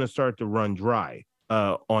well's going to start to run dry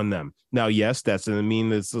on them. Now, yes, that's going to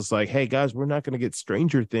mean it's just like, hey, guys, we're not going to get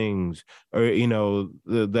Stranger Things or,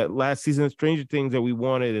 that last season of Stranger Things that we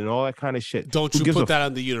wanted and all that kind of shit. Don't you put that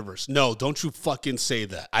on the universe. No, don't you fucking say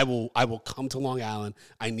that. I will come to Long Island.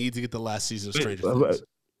 I need to get the last season of Stranger Things.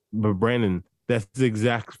 But Brandon, that's the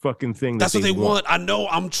exact fucking thing. That's what they want. I know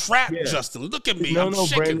I'm trapped, Justin. Look at me. I'm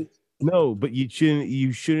shaking. Brandon, no, but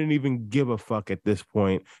you shouldn't even give a fuck at this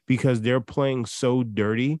point because they're playing so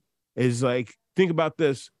dirty. Is like, think about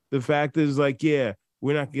this. The fact is like, yeah,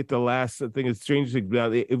 we're not gonna get the last thing of Stranger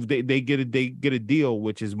Things. If they get a deal,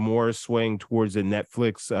 which is more swaying towards the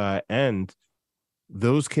Netflix end,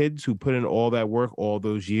 those kids who put in all that work all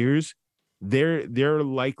those years, they're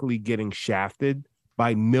likely getting shafted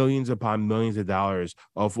by millions upon millions of dollars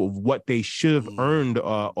of what they should have earned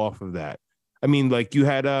off of that. I mean, like you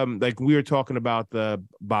had like we were talking about the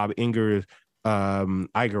Bob Iger,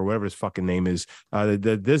 whatever his fucking name is,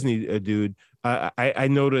 the Disney dude. I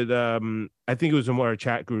noted I think it was in one of our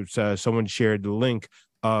chat groups, someone shared the link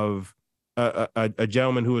of a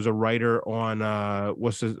gentleman who was a writer on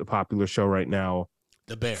what's the popular show right now?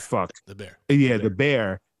 The Bear. Fuck. The Bear. Yeah, The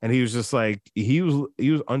Bear. And he was just like he was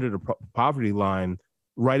under the poverty line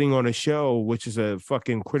writing on a show which is a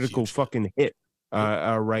fucking critical fucking hit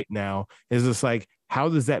right now. Is just like, how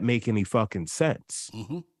does that make any fucking sense?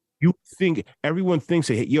 Mm-hmm. You think everyone thinks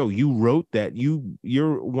that, hey, yo, you wrote that,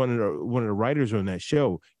 you're one of the writers on that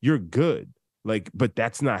show, you're good, like, but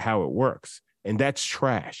that's not how it works, and that's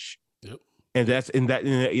trash. Yep. And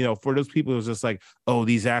you know, for those people, it's just like, oh,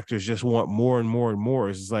 these actors just want more and more and more.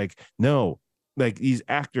 It's just like, no, like these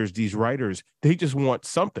actors, these writers, they just want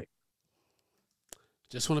something.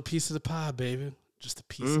 Just want a piece of the pie, baby. Just a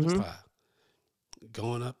piece of the pie.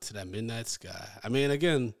 Going up to that midnight sky. I mean,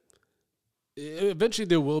 again, eventually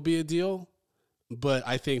there will be a deal, but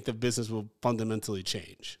I think the business will fundamentally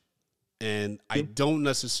change. And I don't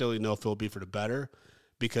necessarily know if it'll be for the better,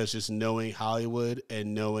 because just knowing Hollywood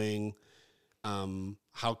and knowing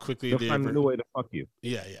how quickly they'll find a new way to fuck you.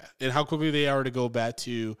 Yeah. And how quickly they are to go back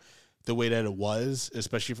to the way that it was,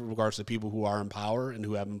 especially for regards to people who are in power and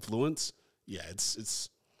who have influence. Yeah, it's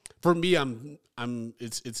for me,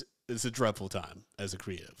 it's a dreadful time as a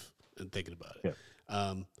creative and thinking about it.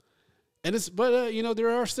 Yeah. But you know, there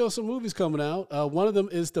are still some movies coming out. One of them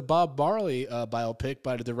is the Bob Marley biopic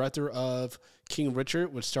by the director of King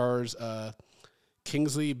Richard, which stars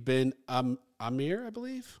Kingsley Ben Amir, I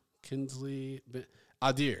believe. Kingsley Ben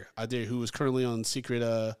Adir, who is currently on Secret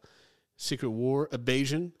War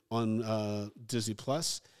Evasion on Disney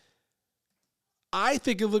Plus. I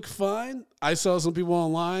think it looked fine. I saw some people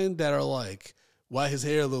online that are like, why his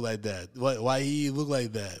hair look like that? Why he look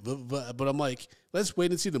like that? But I'm like, let's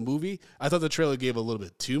wait and see the movie. I thought the trailer gave a little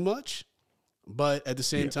bit too much, but at the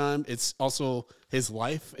same time, it's also his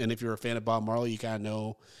life. And if you're a fan of Bob Marley, you kind of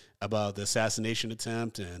know about the assassination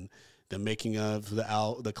attempt and the making of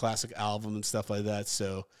the classic album and stuff like that.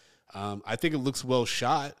 So I think it looks well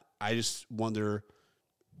shot. I just wonder,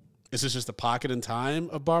 is this just a pocket in time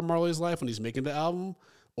of Bob Marley's life when he's making the album?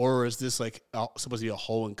 Or is this like supposed to be a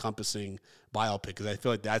whole encompassing biopic? Because I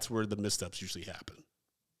feel like that's where the missteps usually happen.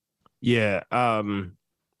 Yeah.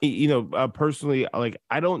 You know, personally, like,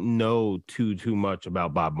 I don't know too much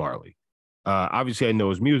about Bob Marley. Obviously I know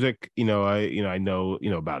his music, I know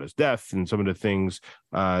about his death and some of the things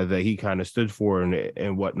that he kind of stood for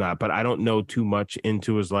and whatnot, but I don't know too much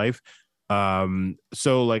into his life.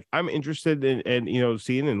 So like I'm interested in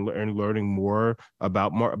seeing and learning more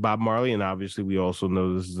about Bob Marley, and obviously we also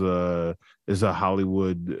know this is a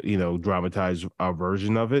Hollywood dramatized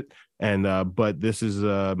version of it, and but this is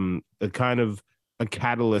a kind of a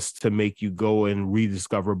catalyst to make you go and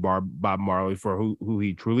rediscover Bob Marley for who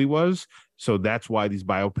he truly was. So that's why these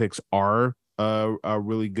biopics are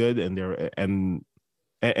really good, and they're and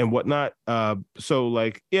whatnot. So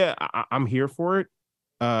like, yeah, I'm here for it.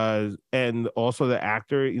 And also the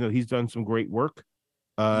actor, he's done some great work.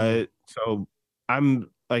 So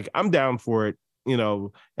I'm down for it,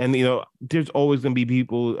 and there's always gonna be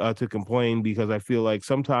people to complain, because I feel like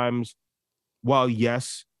sometimes, while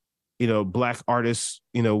yes, Black artists,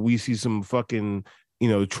 we see some fucking,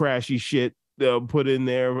 trashy shit put in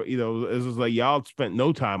there, it's just like, y'all spent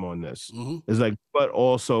no time on this. It's like, but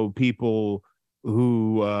also people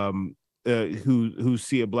who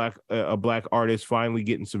see a black artist finally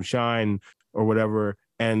getting some shine or whatever,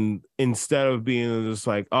 and instead of being just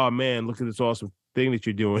like, oh man, look at this awesome thing that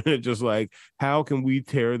you're doing, it's just like, how can we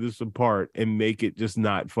tear this apart and make it just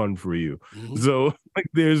not fun for you? So like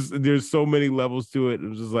there's so many levels to it. It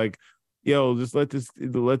was just like, yo, just let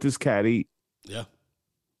this cat eat. Yeah.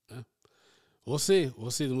 We'll see.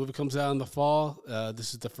 The movie comes out in the fall.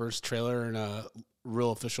 This is the first trailer and a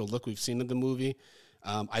real official look we've seen of the movie.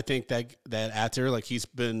 I think that actor, like, he's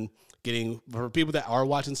been getting, for people that are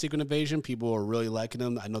watching Secret Invasion, people are really liking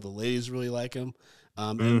him. I know the ladies really like him.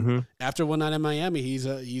 And after One Night in Miami,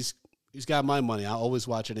 he's got my money. I'll always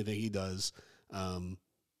watch anything he does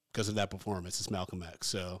because of that performance. It's Malcolm X.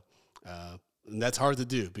 So, and that's hard to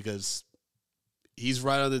do because he's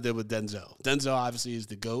right under there with Denzel. Denzel obviously is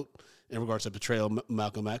the GOAT in regards to portrayal of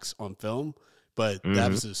Malcolm X on film, but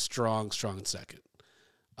that was a strong second.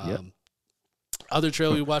 Other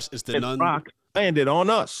trailer we watched is The Nun. Rock landed on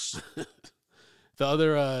us. The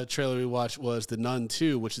other trailer we watched was The Nun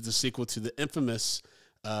 2, which is the sequel to the infamous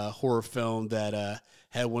horror film that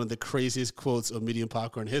had one of the craziest quotes of medium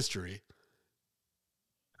popcorn history.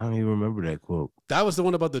 I don't even remember that quote. That was the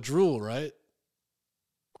one about the drool, right?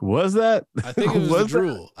 Was that? I think it was the that?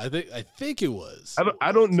 drool. I think it was.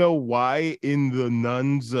 I don't know why in the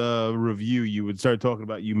Nuns review you would start talking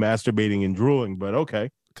about you masturbating and drooling, but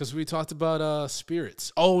okay. Because we talked about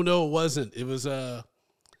spirits. Oh no, it wasn't. It was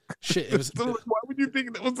shit. It was. So why would you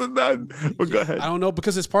think that was a nun? But go ahead. I don't know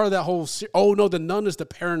because it's part of that whole. Oh no, the Nun is the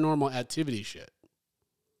Paranormal Activity shit.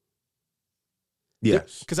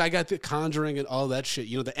 Yes, because I got the Conjuring and all that shit.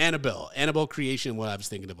 You know, the Annabelle creation. What I was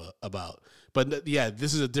thinking about. But yeah,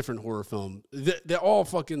 this is a different horror film. They're all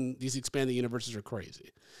fucking. These expanded universes are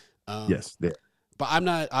crazy. Yes, they. But I'm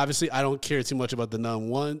not. Obviously, I don't care too much about the Nun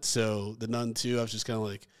 1. So the Nun 2, I was just kind of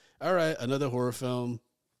like, all right, another horror film.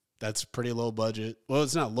 That's pretty low budget. Well,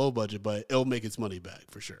 it's not low budget, but it'll make its money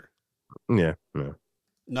back for sure. Yeah.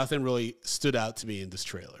 Nothing really stood out to me in this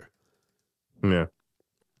trailer. Yeah.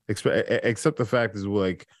 Except the fact is,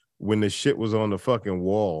 like, when the shit was on the fucking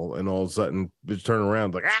wall and all of a sudden just turn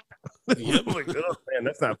around like, ah! Yep. Like, oh, man,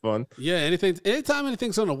 that's not fun. Yeah, anytime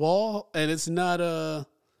anything's on the wall and it's not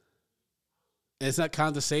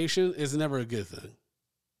condensation, it's never a good thing.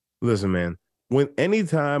 Listen, man,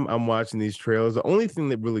 anytime I'm watching these trailers, the only thing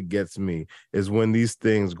that really gets me is when these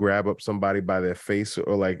things grab up somebody by their face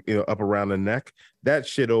or like, you know, up around the neck. That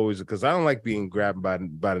shit always, because I don't like being grabbed by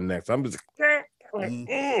the neck. So I'm just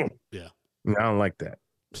Yeah. I don't like that.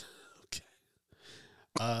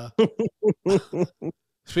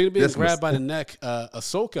 Speaking of being grabbed by the neck,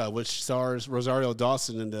 Ahsoka, which stars Rosario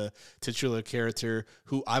Dawson in the titular character,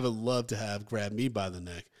 who I would love to have grab me by the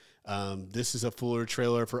neck. This is a fuller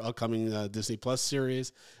trailer for upcoming Disney Plus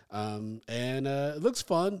series, and it looks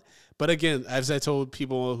fun. But again, as I told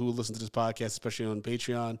people who listen to this podcast, especially on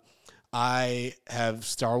Patreon, I have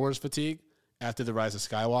Star Wars fatigue after The Rise of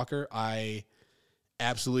Skywalker. I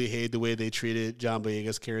absolutely hated the way they treated John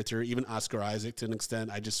Boyega's character, even Oscar Isaac to an extent.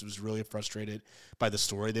 I just was really frustrated by the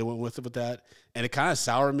story they went with that. And it kind of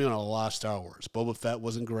soured me on a lot of Star Wars. Boba Fett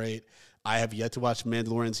wasn't great. I have yet to watch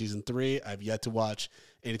Mandalorian Season 3. I've yet to watch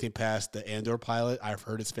anything past the Andor pilot. I've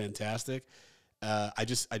heard it's fantastic. I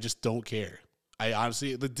just don't care. I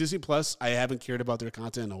honestly, the Disney Plus, I haven't cared about their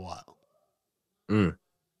content in a while.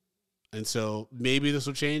 And so maybe this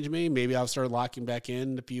will change me. Maybe I'll start locking back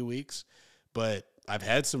in a few weeks. But I've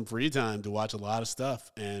had some free time to watch a lot of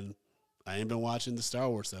stuff, and I ain't been watching the Star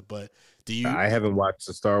Wars stuff. But I haven't watched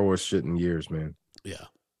the Star Wars shit in years, man. Yeah.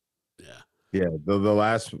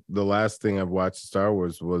 The last thing I've watched Star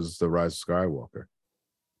Wars was The Rise of Skywalker.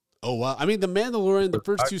 Oh wow! I mean, The Mandalorian. The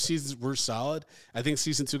first two seasons were solid. I think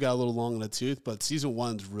season 2 got a little long in the tooth, but season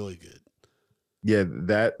 1's really good. Yeah,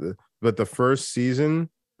 but the first season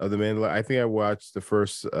of The Mandalorian, I think I watched the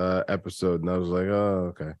first episode, and I was like,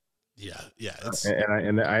 oh, okay. Yeah.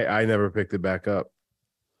 I never picked it back up.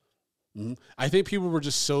 Mm-hmm. I think people were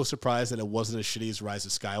just so surprised that it wasn't as shitty as Rise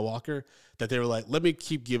of Skywalker that they were like, let me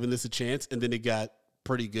keep giving this a chance. And then it got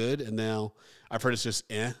pretty good. And now I've heard it's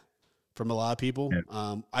just from a lot of people.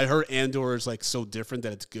 Yeah. I heard Andor is like so different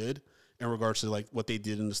that it's good in regards to like what they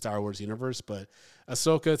did in the Star Wars universe. But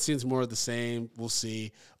Ahsoka, it seems more of the same. We'll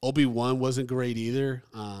see. Obi-Wan wasn't great either.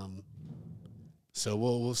 So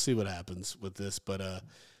we'll see what happens with this. But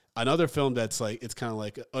another film that's like, it's kind of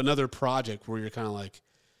like another project where you're kind of like,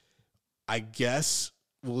 I guess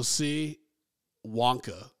we'll see,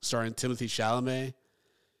 Wonka starring Timothée Chalamet,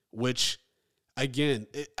 which again,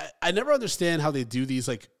 I never understand how they do these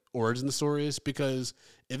like origin stories, because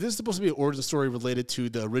if this is supposed to be an origin story related to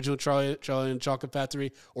the original Charlie and Chocolate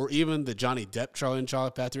Factory, or even the Johnny Depp Charlie and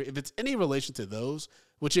Chocolate Factory, if it's any relation to those,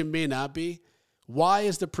 which it may not be, why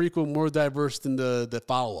is the prequel more diverse than the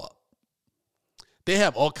follow-up? They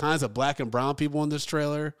have all kinds of black and brown people in this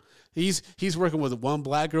trailer. He's working with one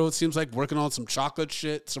black girl, it seems like, working on some chocolate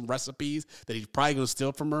shit, some recipes that he's probably going to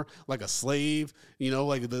steal from her like a slave, you know,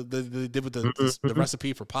 like they did with the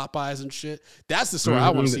recipe for Popeyes and shit. That's the story I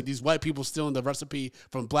want to see. These white people stealing the recipe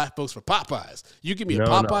from black folks for Popeyes. You give me a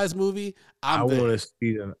Popeyes movie, I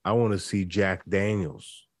want to see Jack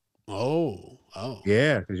Daniels. Oh.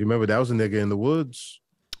 Yeah, because you remember that was a nigga in the woods.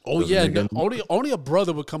 Oh, yeah. Only a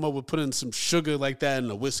brother would come up with putting some sugar like that in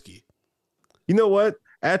a whiskey. You know what?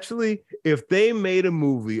 Actually, if they made a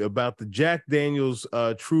movie about the Jack Daniels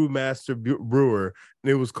True Master Brewer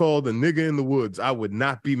and it was called The Nigga in the Woods, I would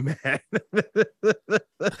not be mad.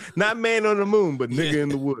 Not Man on the Moon, but Nigga in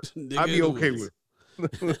the Woods. I'd be okay with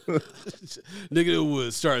it. Nigga in the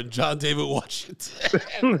Woods starring John David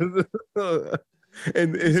Washington.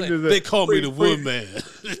 and they call me the Woodman.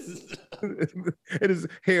 and his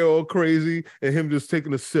hair all crazy, and him just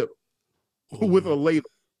taking a sip with a ladle.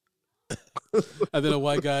 And then a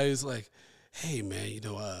white guy is like, "Hey man,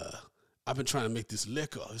 I've been trying to make this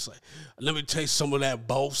liquor." It's like, "Let me taste some of that,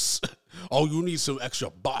 boss." Oh, you need some extra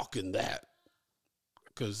bark in that,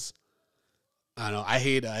 because I don't know. I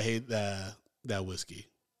hate that whiskey.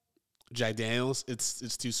 Jack Daniels,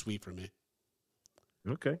 it's too sweet for me.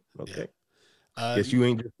 Okay. Yeah. Guess you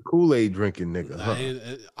ain't just a Kool-Aid drinking nigga, huh?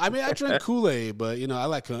 I mean, I drink Kool-Aid, but I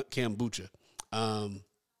like kombucha.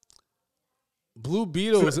 Blue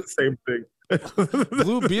Beetle is Same thing.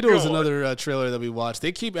 Blue Beetle is another trailer that we watched.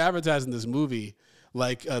 They keep advertising this movie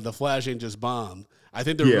like The Flash ain't just bombed. I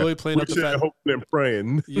think they're really playing up the fact. Hoping and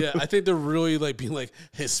praying. Yeah, I think they're really like being like,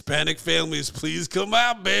 Hispanic families, please come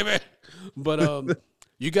out, baby. But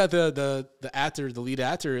you got the actor, the lead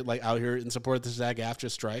actor, like out here in support of the SAG-AFTRA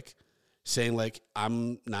strike, saying like,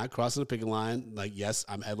 I'm not crossing the picket line. Like, yes,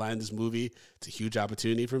 I'm headlining this movie. It's a huge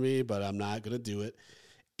opportunity for me, but I'm not gonna do it.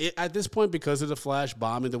 At this point, because of the Flash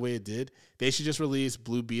bombing the way it did, they should just release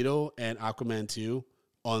Blue Beetle and Aquaman 2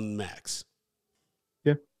 on Max.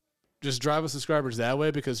 Yeah. Just drive us subscribers that way,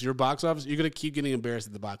 because your box office, you're going to keep getting embarrassed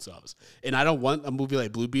at the box office. And I don't want a movie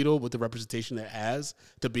like Blue Beetle with the representation that it has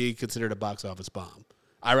to be considered a box office bomb.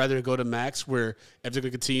 I'd rather go to Max, where if they're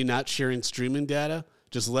going to continue not sharing streaming data,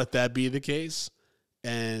 just let that be the case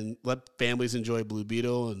and let families enjoy Blue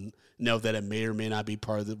Beetle and know that it may or may not be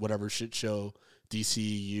part of whatever shit show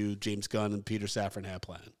DCU, James Gunn, and Peter Safran had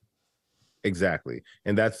planned. Exactly.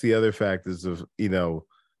 And that's the other factors of,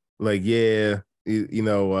 like, the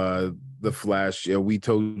Flash, we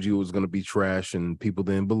told you it was going to be trash and people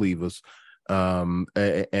didn't believe us. And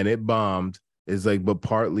it bombed. It's like, but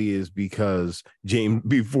partly is because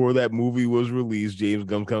before that movie was released, James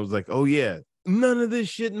Gunn comes like, oh yeah, none of this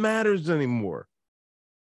shit matters anymore.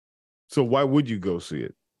 So why would you go see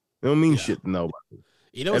it? It don't mean shit to nobody.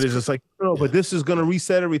 And it's just like, but this is gonna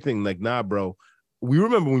reset everything. Like, nah, bro. We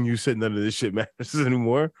remember when you said none of this shit matters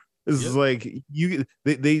anymore. This is like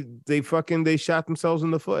they shot themselves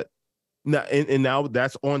in the foot. Now and now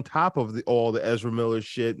that's on top of all the Ezra Miller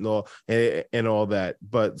shit and all that.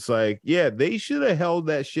 But it's like, yeah, they should have held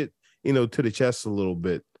that shit, to the chest a little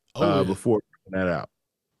bit before putting that out.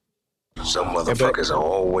 Some motherfuckers are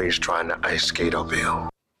always trying to ice skate uphill.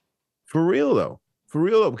 For real though,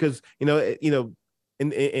 because And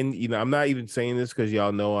I'm not even saying this because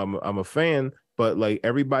y'all know I'm a fan, but like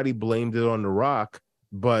everybody blamed it on The Rock,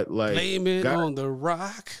 but like blame it on The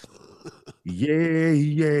Rock.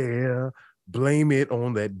 yeah, blame it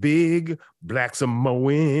on that big black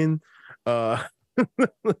Samoan. But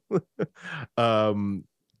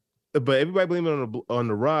everybody blame it on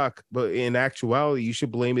the Rock, but in actuality, you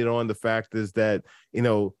should blame it on the fact is that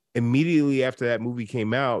immediately after that movie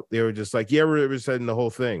came out, they were just like, yeah, we're setting the whole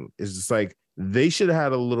thing. It's just like, they should have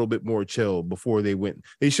had a little bit more chill before they went.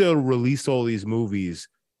 They should have released all these movies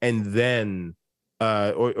and then,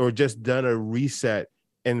 or just done a reset.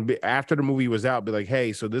 And after the movie was out, be like,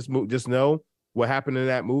 hey, so this movie, just know what happened in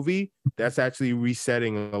that movie. That's actually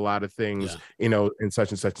resetting a lot of things, and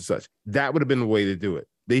such and such and such. That would have been the way to do it.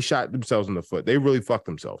 They shot themselves in the foot. They really fucked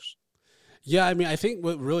themselves. Yeah, I mean, I think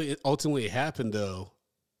what really ultimately happened though,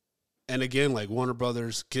 and again, like Warner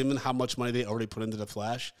Brothers, given how much money they already put into The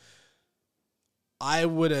Flash, I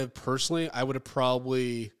would have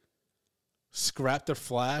probably scrapped The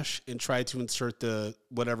Flash and tried to insert the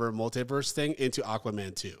whatever multiverse thing into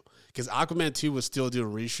Aquaman 2. Because Aquaman 2 was still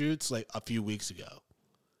doing reshoots like a few weeks ago.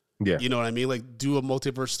 Yeah. You know what I mean? Like do a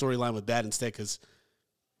multiverse storyline with that instead. Because,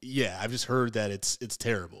 I've just heard that it's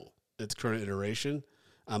terrible. Its current iteration.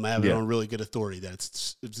 I have it on really good authority that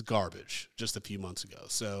it's garbage just a few months ago.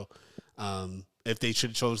 So, if they should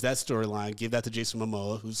have chose that storyline, give that to Jason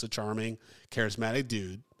Momoa, who's a charming, charismatic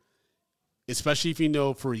dude, especially if you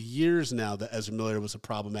know for years now that Ezra Miller was a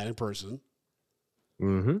problematic person,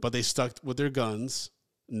 but they stuck with their guns,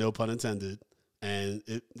 no pun intended, and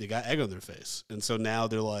they got egg on their face. And so now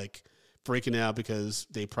they're like freaking out because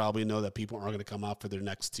they probably know that people aren't going to come out for their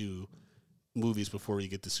next two movies before you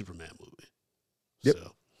get the Superman movie. Yep.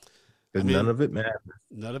 So, none of it matters.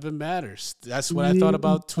 None of it matters. That's what I thought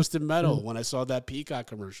about Twisted Metal when I saw that Peacock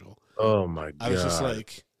commercial. Oh my God. I was just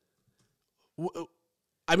like,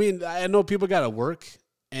 I mean, I know people got to work,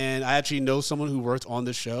 and I actually know someone who worked on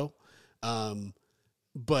this show.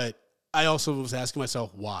 But I also was asking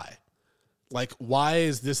myself, why? Like, why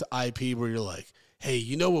is this IP where you're like, hey,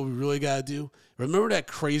 you know what we really got to do? Remember that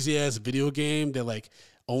crazy ass video game that like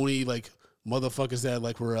only like motherfuckers that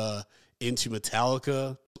like were into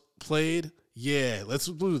Metallica played? Yeah, let's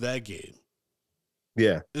do that game.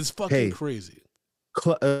 Yeah. It's fucking crazy.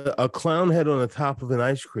 a clown head on the top of an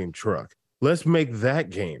ice cream truck. Let's make that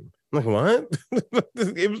game. I'm like, what?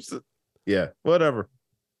 It was, yeah, whatever.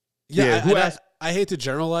 Yeah, who asked? I hate to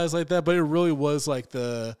generalize like that, but it really was like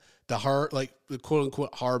the hard, like the quote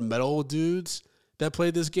unquote hard metal dudes that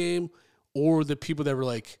played this game, or the people that were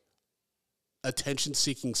like attention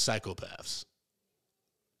seeking psychopaths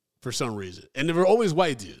for some reason. And they were always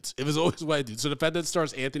white dudes. It was always white dudes. So the fact that it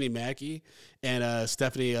stars Anthony Mackie and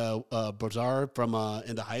Stephanie Bozar from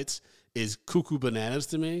In the Heights is cuckoo bananas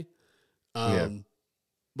to me.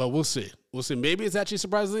 But we'll see. We'll see. Maybe it's actually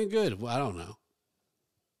surprisingly good. Well, I don't know.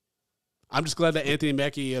 I'm just glad that Anthony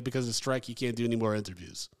Mackie, because of the strike, he can't do any more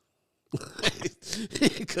interviews.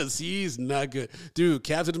 Because he's not good. Dude,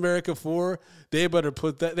 Captain America 4, they better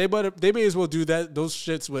put that, they may as well do that, those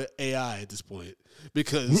shits with AI at this point.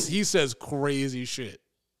 Because he says crazy shit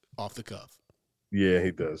off the cuff. Yeah,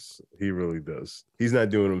 he does. He really does. He's not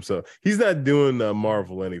doing himself. He's not doing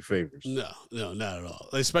Marvel any favors. No, not at all.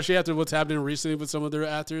 Especially after what's happening recently with some of their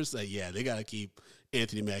actors. Like, yeah, they got to keep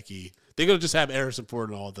Anthony Mackie. They're going to just have Harrison Ford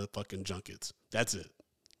in all the fucking junkets. That's it.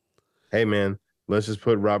 Hey, man, let's just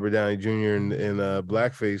put Robert Downey Jr. in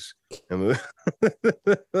blackface and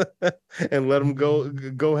and let him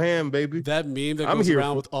go ham, baby. That meme that goes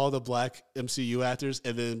around with all the black MCU actors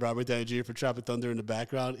and then Robert Downey Jr. for Tropic Thunder in the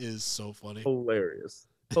background is so funny. Hilarious.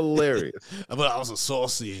 But I was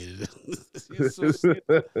associated.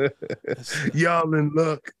 Y'all in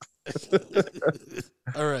luck.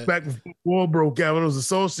 All right. Back before war broke out, I was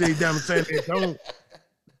associated down in San Antonio.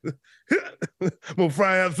 I'm gonna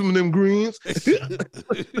fry up some of them greens.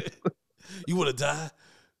 You want to die?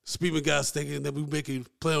 Speedman guys thinking that we making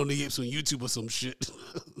Play on the Apes on YouTube or some shit.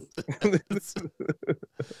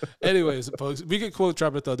 Anyways, folks, we could quote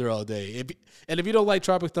Tropic Thunder all day. If you don't like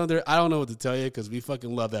Tropic Thunder, I don't know what to tell you because we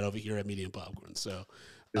fucking love that over here at Medium Popcorn. So,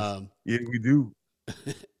 yeah, we do.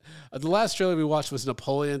 The last trailer we watched was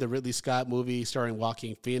Napoleon, the Ridley Scott movie starring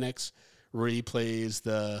Joaquin Phoenix, where he plays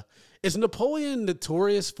the. Is Napoleon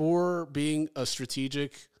notorious for being a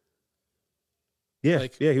strategic? Yeah,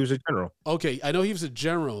 he was a general. Okay, I know he was a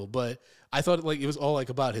general, but I thought it was all like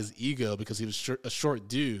about his ego because he was a short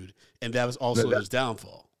dude, and that was also his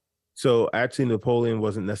downfall. So actually, Napoleon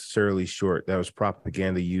wasn't necessarily short. That was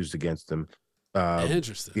propaganda used against him.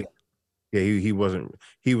 Interesting. Yeah, he wasn't.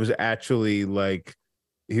 He was actually like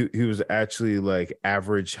he was actually like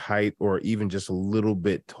average height or even just a little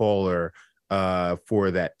bit taller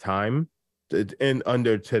for that time. And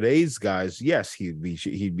under today's guys, yes, he'd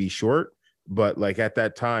be short. But like at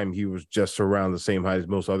that time, he was just around the same height as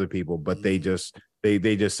most other people. But they just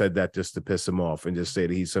said that just to piss him off and just say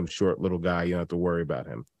that he's some short little guy. You don't have to worry about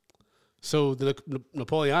him. So the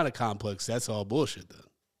Napoleonic complex, that's all bullshit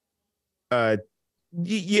then.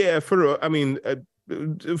 Yeah, to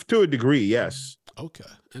a degree, yes. Okay,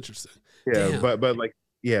 interesting. Yeah, Damn. but like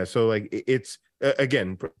yeah, so like it's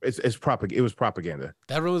again, it's propaganda. It was propaganda.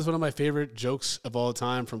 That really was one of my favorite jokes of all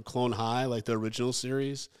time from Clone High, like the original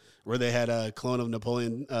series, where they had a clone of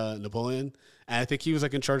Napoleon, and I think he was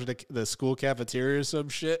like in charge of the school cafeteria or some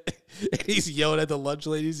shit. And he's yelling at the lunch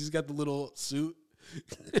ladies. He's got the little suit.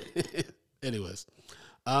 Anyways,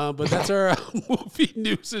 but that's our movie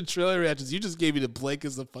news and trailer reactions. You just gave me the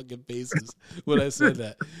blankest of fucking faces when I said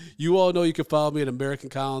that. You all know you can follow me at American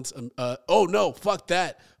Collins. Oh no, fuck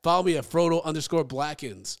that. Follow me at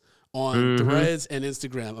Frodo_Blackens on Threads and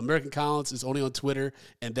Instagram. American Collins is only on Twitter,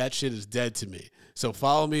 and that shit is dead to me. So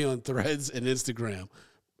follow me on Threads and Instagram.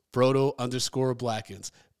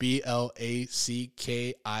 Frodo_Blackens.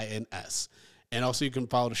 BLACKINS. And also you can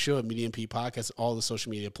follow the show at Medium P Podcast, all the social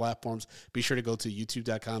media platforms. Be sure to go to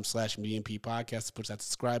youtube.com/Medium P Podcast, push that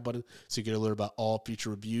subscribe button so you get alerted about all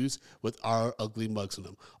future reviews with our ugly mugs in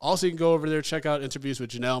them. Also, you can go over there, check out interviews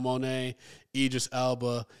with Janelle Monáe, Idris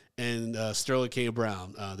Elba, and Sterling K.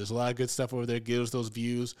 Brown. There's a lot of good stuff over there. Give us those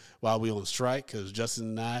views while we on strike because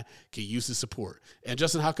Justin and I can use the support. And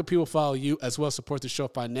Justin, how can people follow you as well as support the show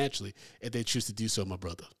financially if they choose to do so, my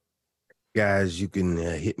brother? Guys, you can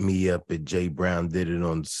hit me up at J Brown Did It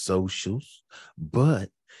on socials. But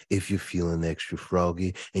if you're feeling extra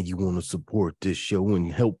froggy and you want to support this show and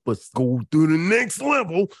help us go to the next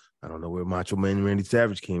level, I don't know where Macho Man Randy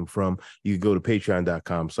Savage came from. You can go to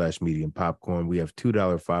patreon.com/medium popcorn. We have $2,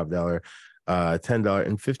 $5, $10,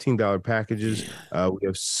 and $15 packages. We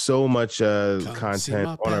have so much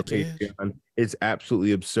content on our Patreon. It's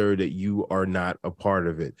absolutely absurd that you are not a part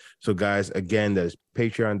of it. So guys, again, that's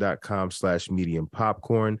patreon.com/medium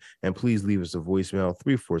popcorn. And please leave us a voicemail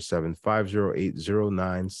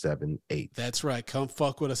 347-508-0978. That's right. Come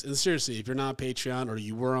fuck with us. And seriously, if you're not on Patreon or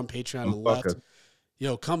you were on Patreon and left,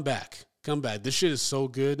 yo, come back. Come back. This shit is so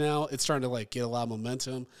good now. It's starting to like get a lot of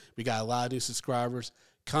momentum. We got a lot of new subscribers.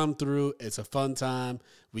 Come through. It's a fun time.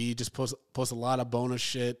 We just post a lot of bonus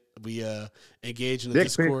shit. We engage in the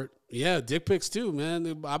Discord. Yeah, dick pics too,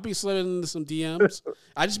 man. I'll be sliding into some DMs.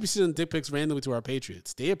 I just be sending dick pics randomly to our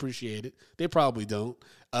Patriots. They appreciate it. They probably don't.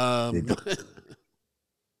 But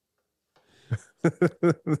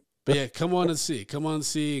yeah, come on and see. Come on and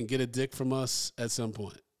see and get a dick from us at some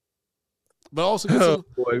point. But also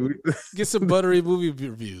get some buttery movie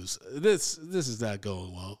reviews. This is not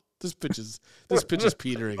going well. This pitch is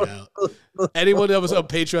petering out. Anyone that was on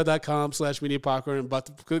patreon.com/media popcorn and about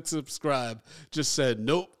to click subscribe just said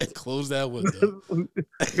nope and close that window.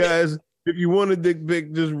 Guys, if you want a dick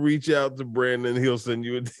pic, just reach out to Brandon. He'll send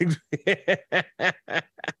you a dick pic.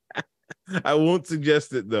 I won't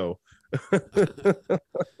suggest it though.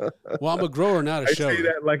 Well, I'm a grower, not a shower. I say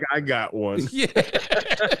that like I got one. Yeah,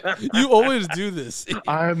 you always do this.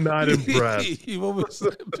 I'm not impressed. You always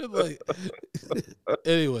been like.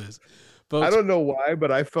 Anyways, folks, I don't know why,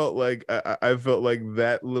 but I felt like I felt like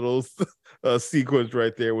that little sequence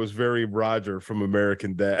right there was very Roger from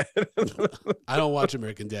American Dad. I don't watch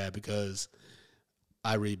American Dad because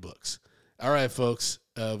I read books. All right, folks,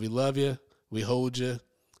 we love you, we hold you,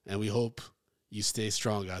 and we hope you stay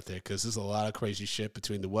strong out there because there's a lot of crazy shit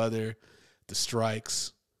between the weather, the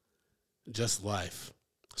strikes, just life.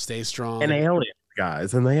 Stay strong. And aliens,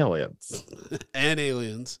 guys, and aliens. And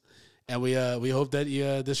aliens. And we hope that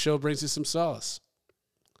this show brings you some solace.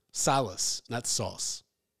 Solace, not sauce.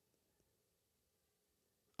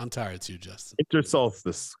 I'm tired too, Justin. Winter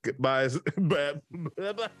solstice. Goodbye.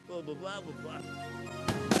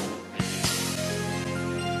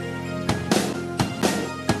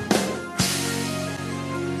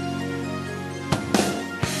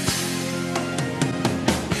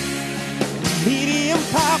 Medium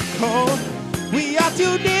popcorn. We are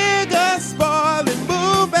two niggas spoiling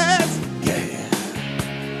movies. Yeah.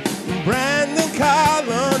 Brandon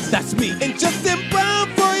Collins. That's me. And Justin Brown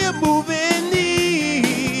for your movie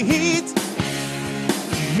needs.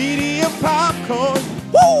 Medium popcorn.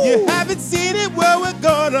 Woo! You haven't seen it, well, we're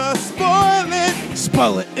gonna spoil it.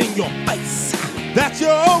 Spoil it in your face. That's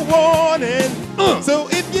your warning. So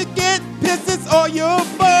if you get pissed, it's all your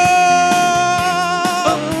fault.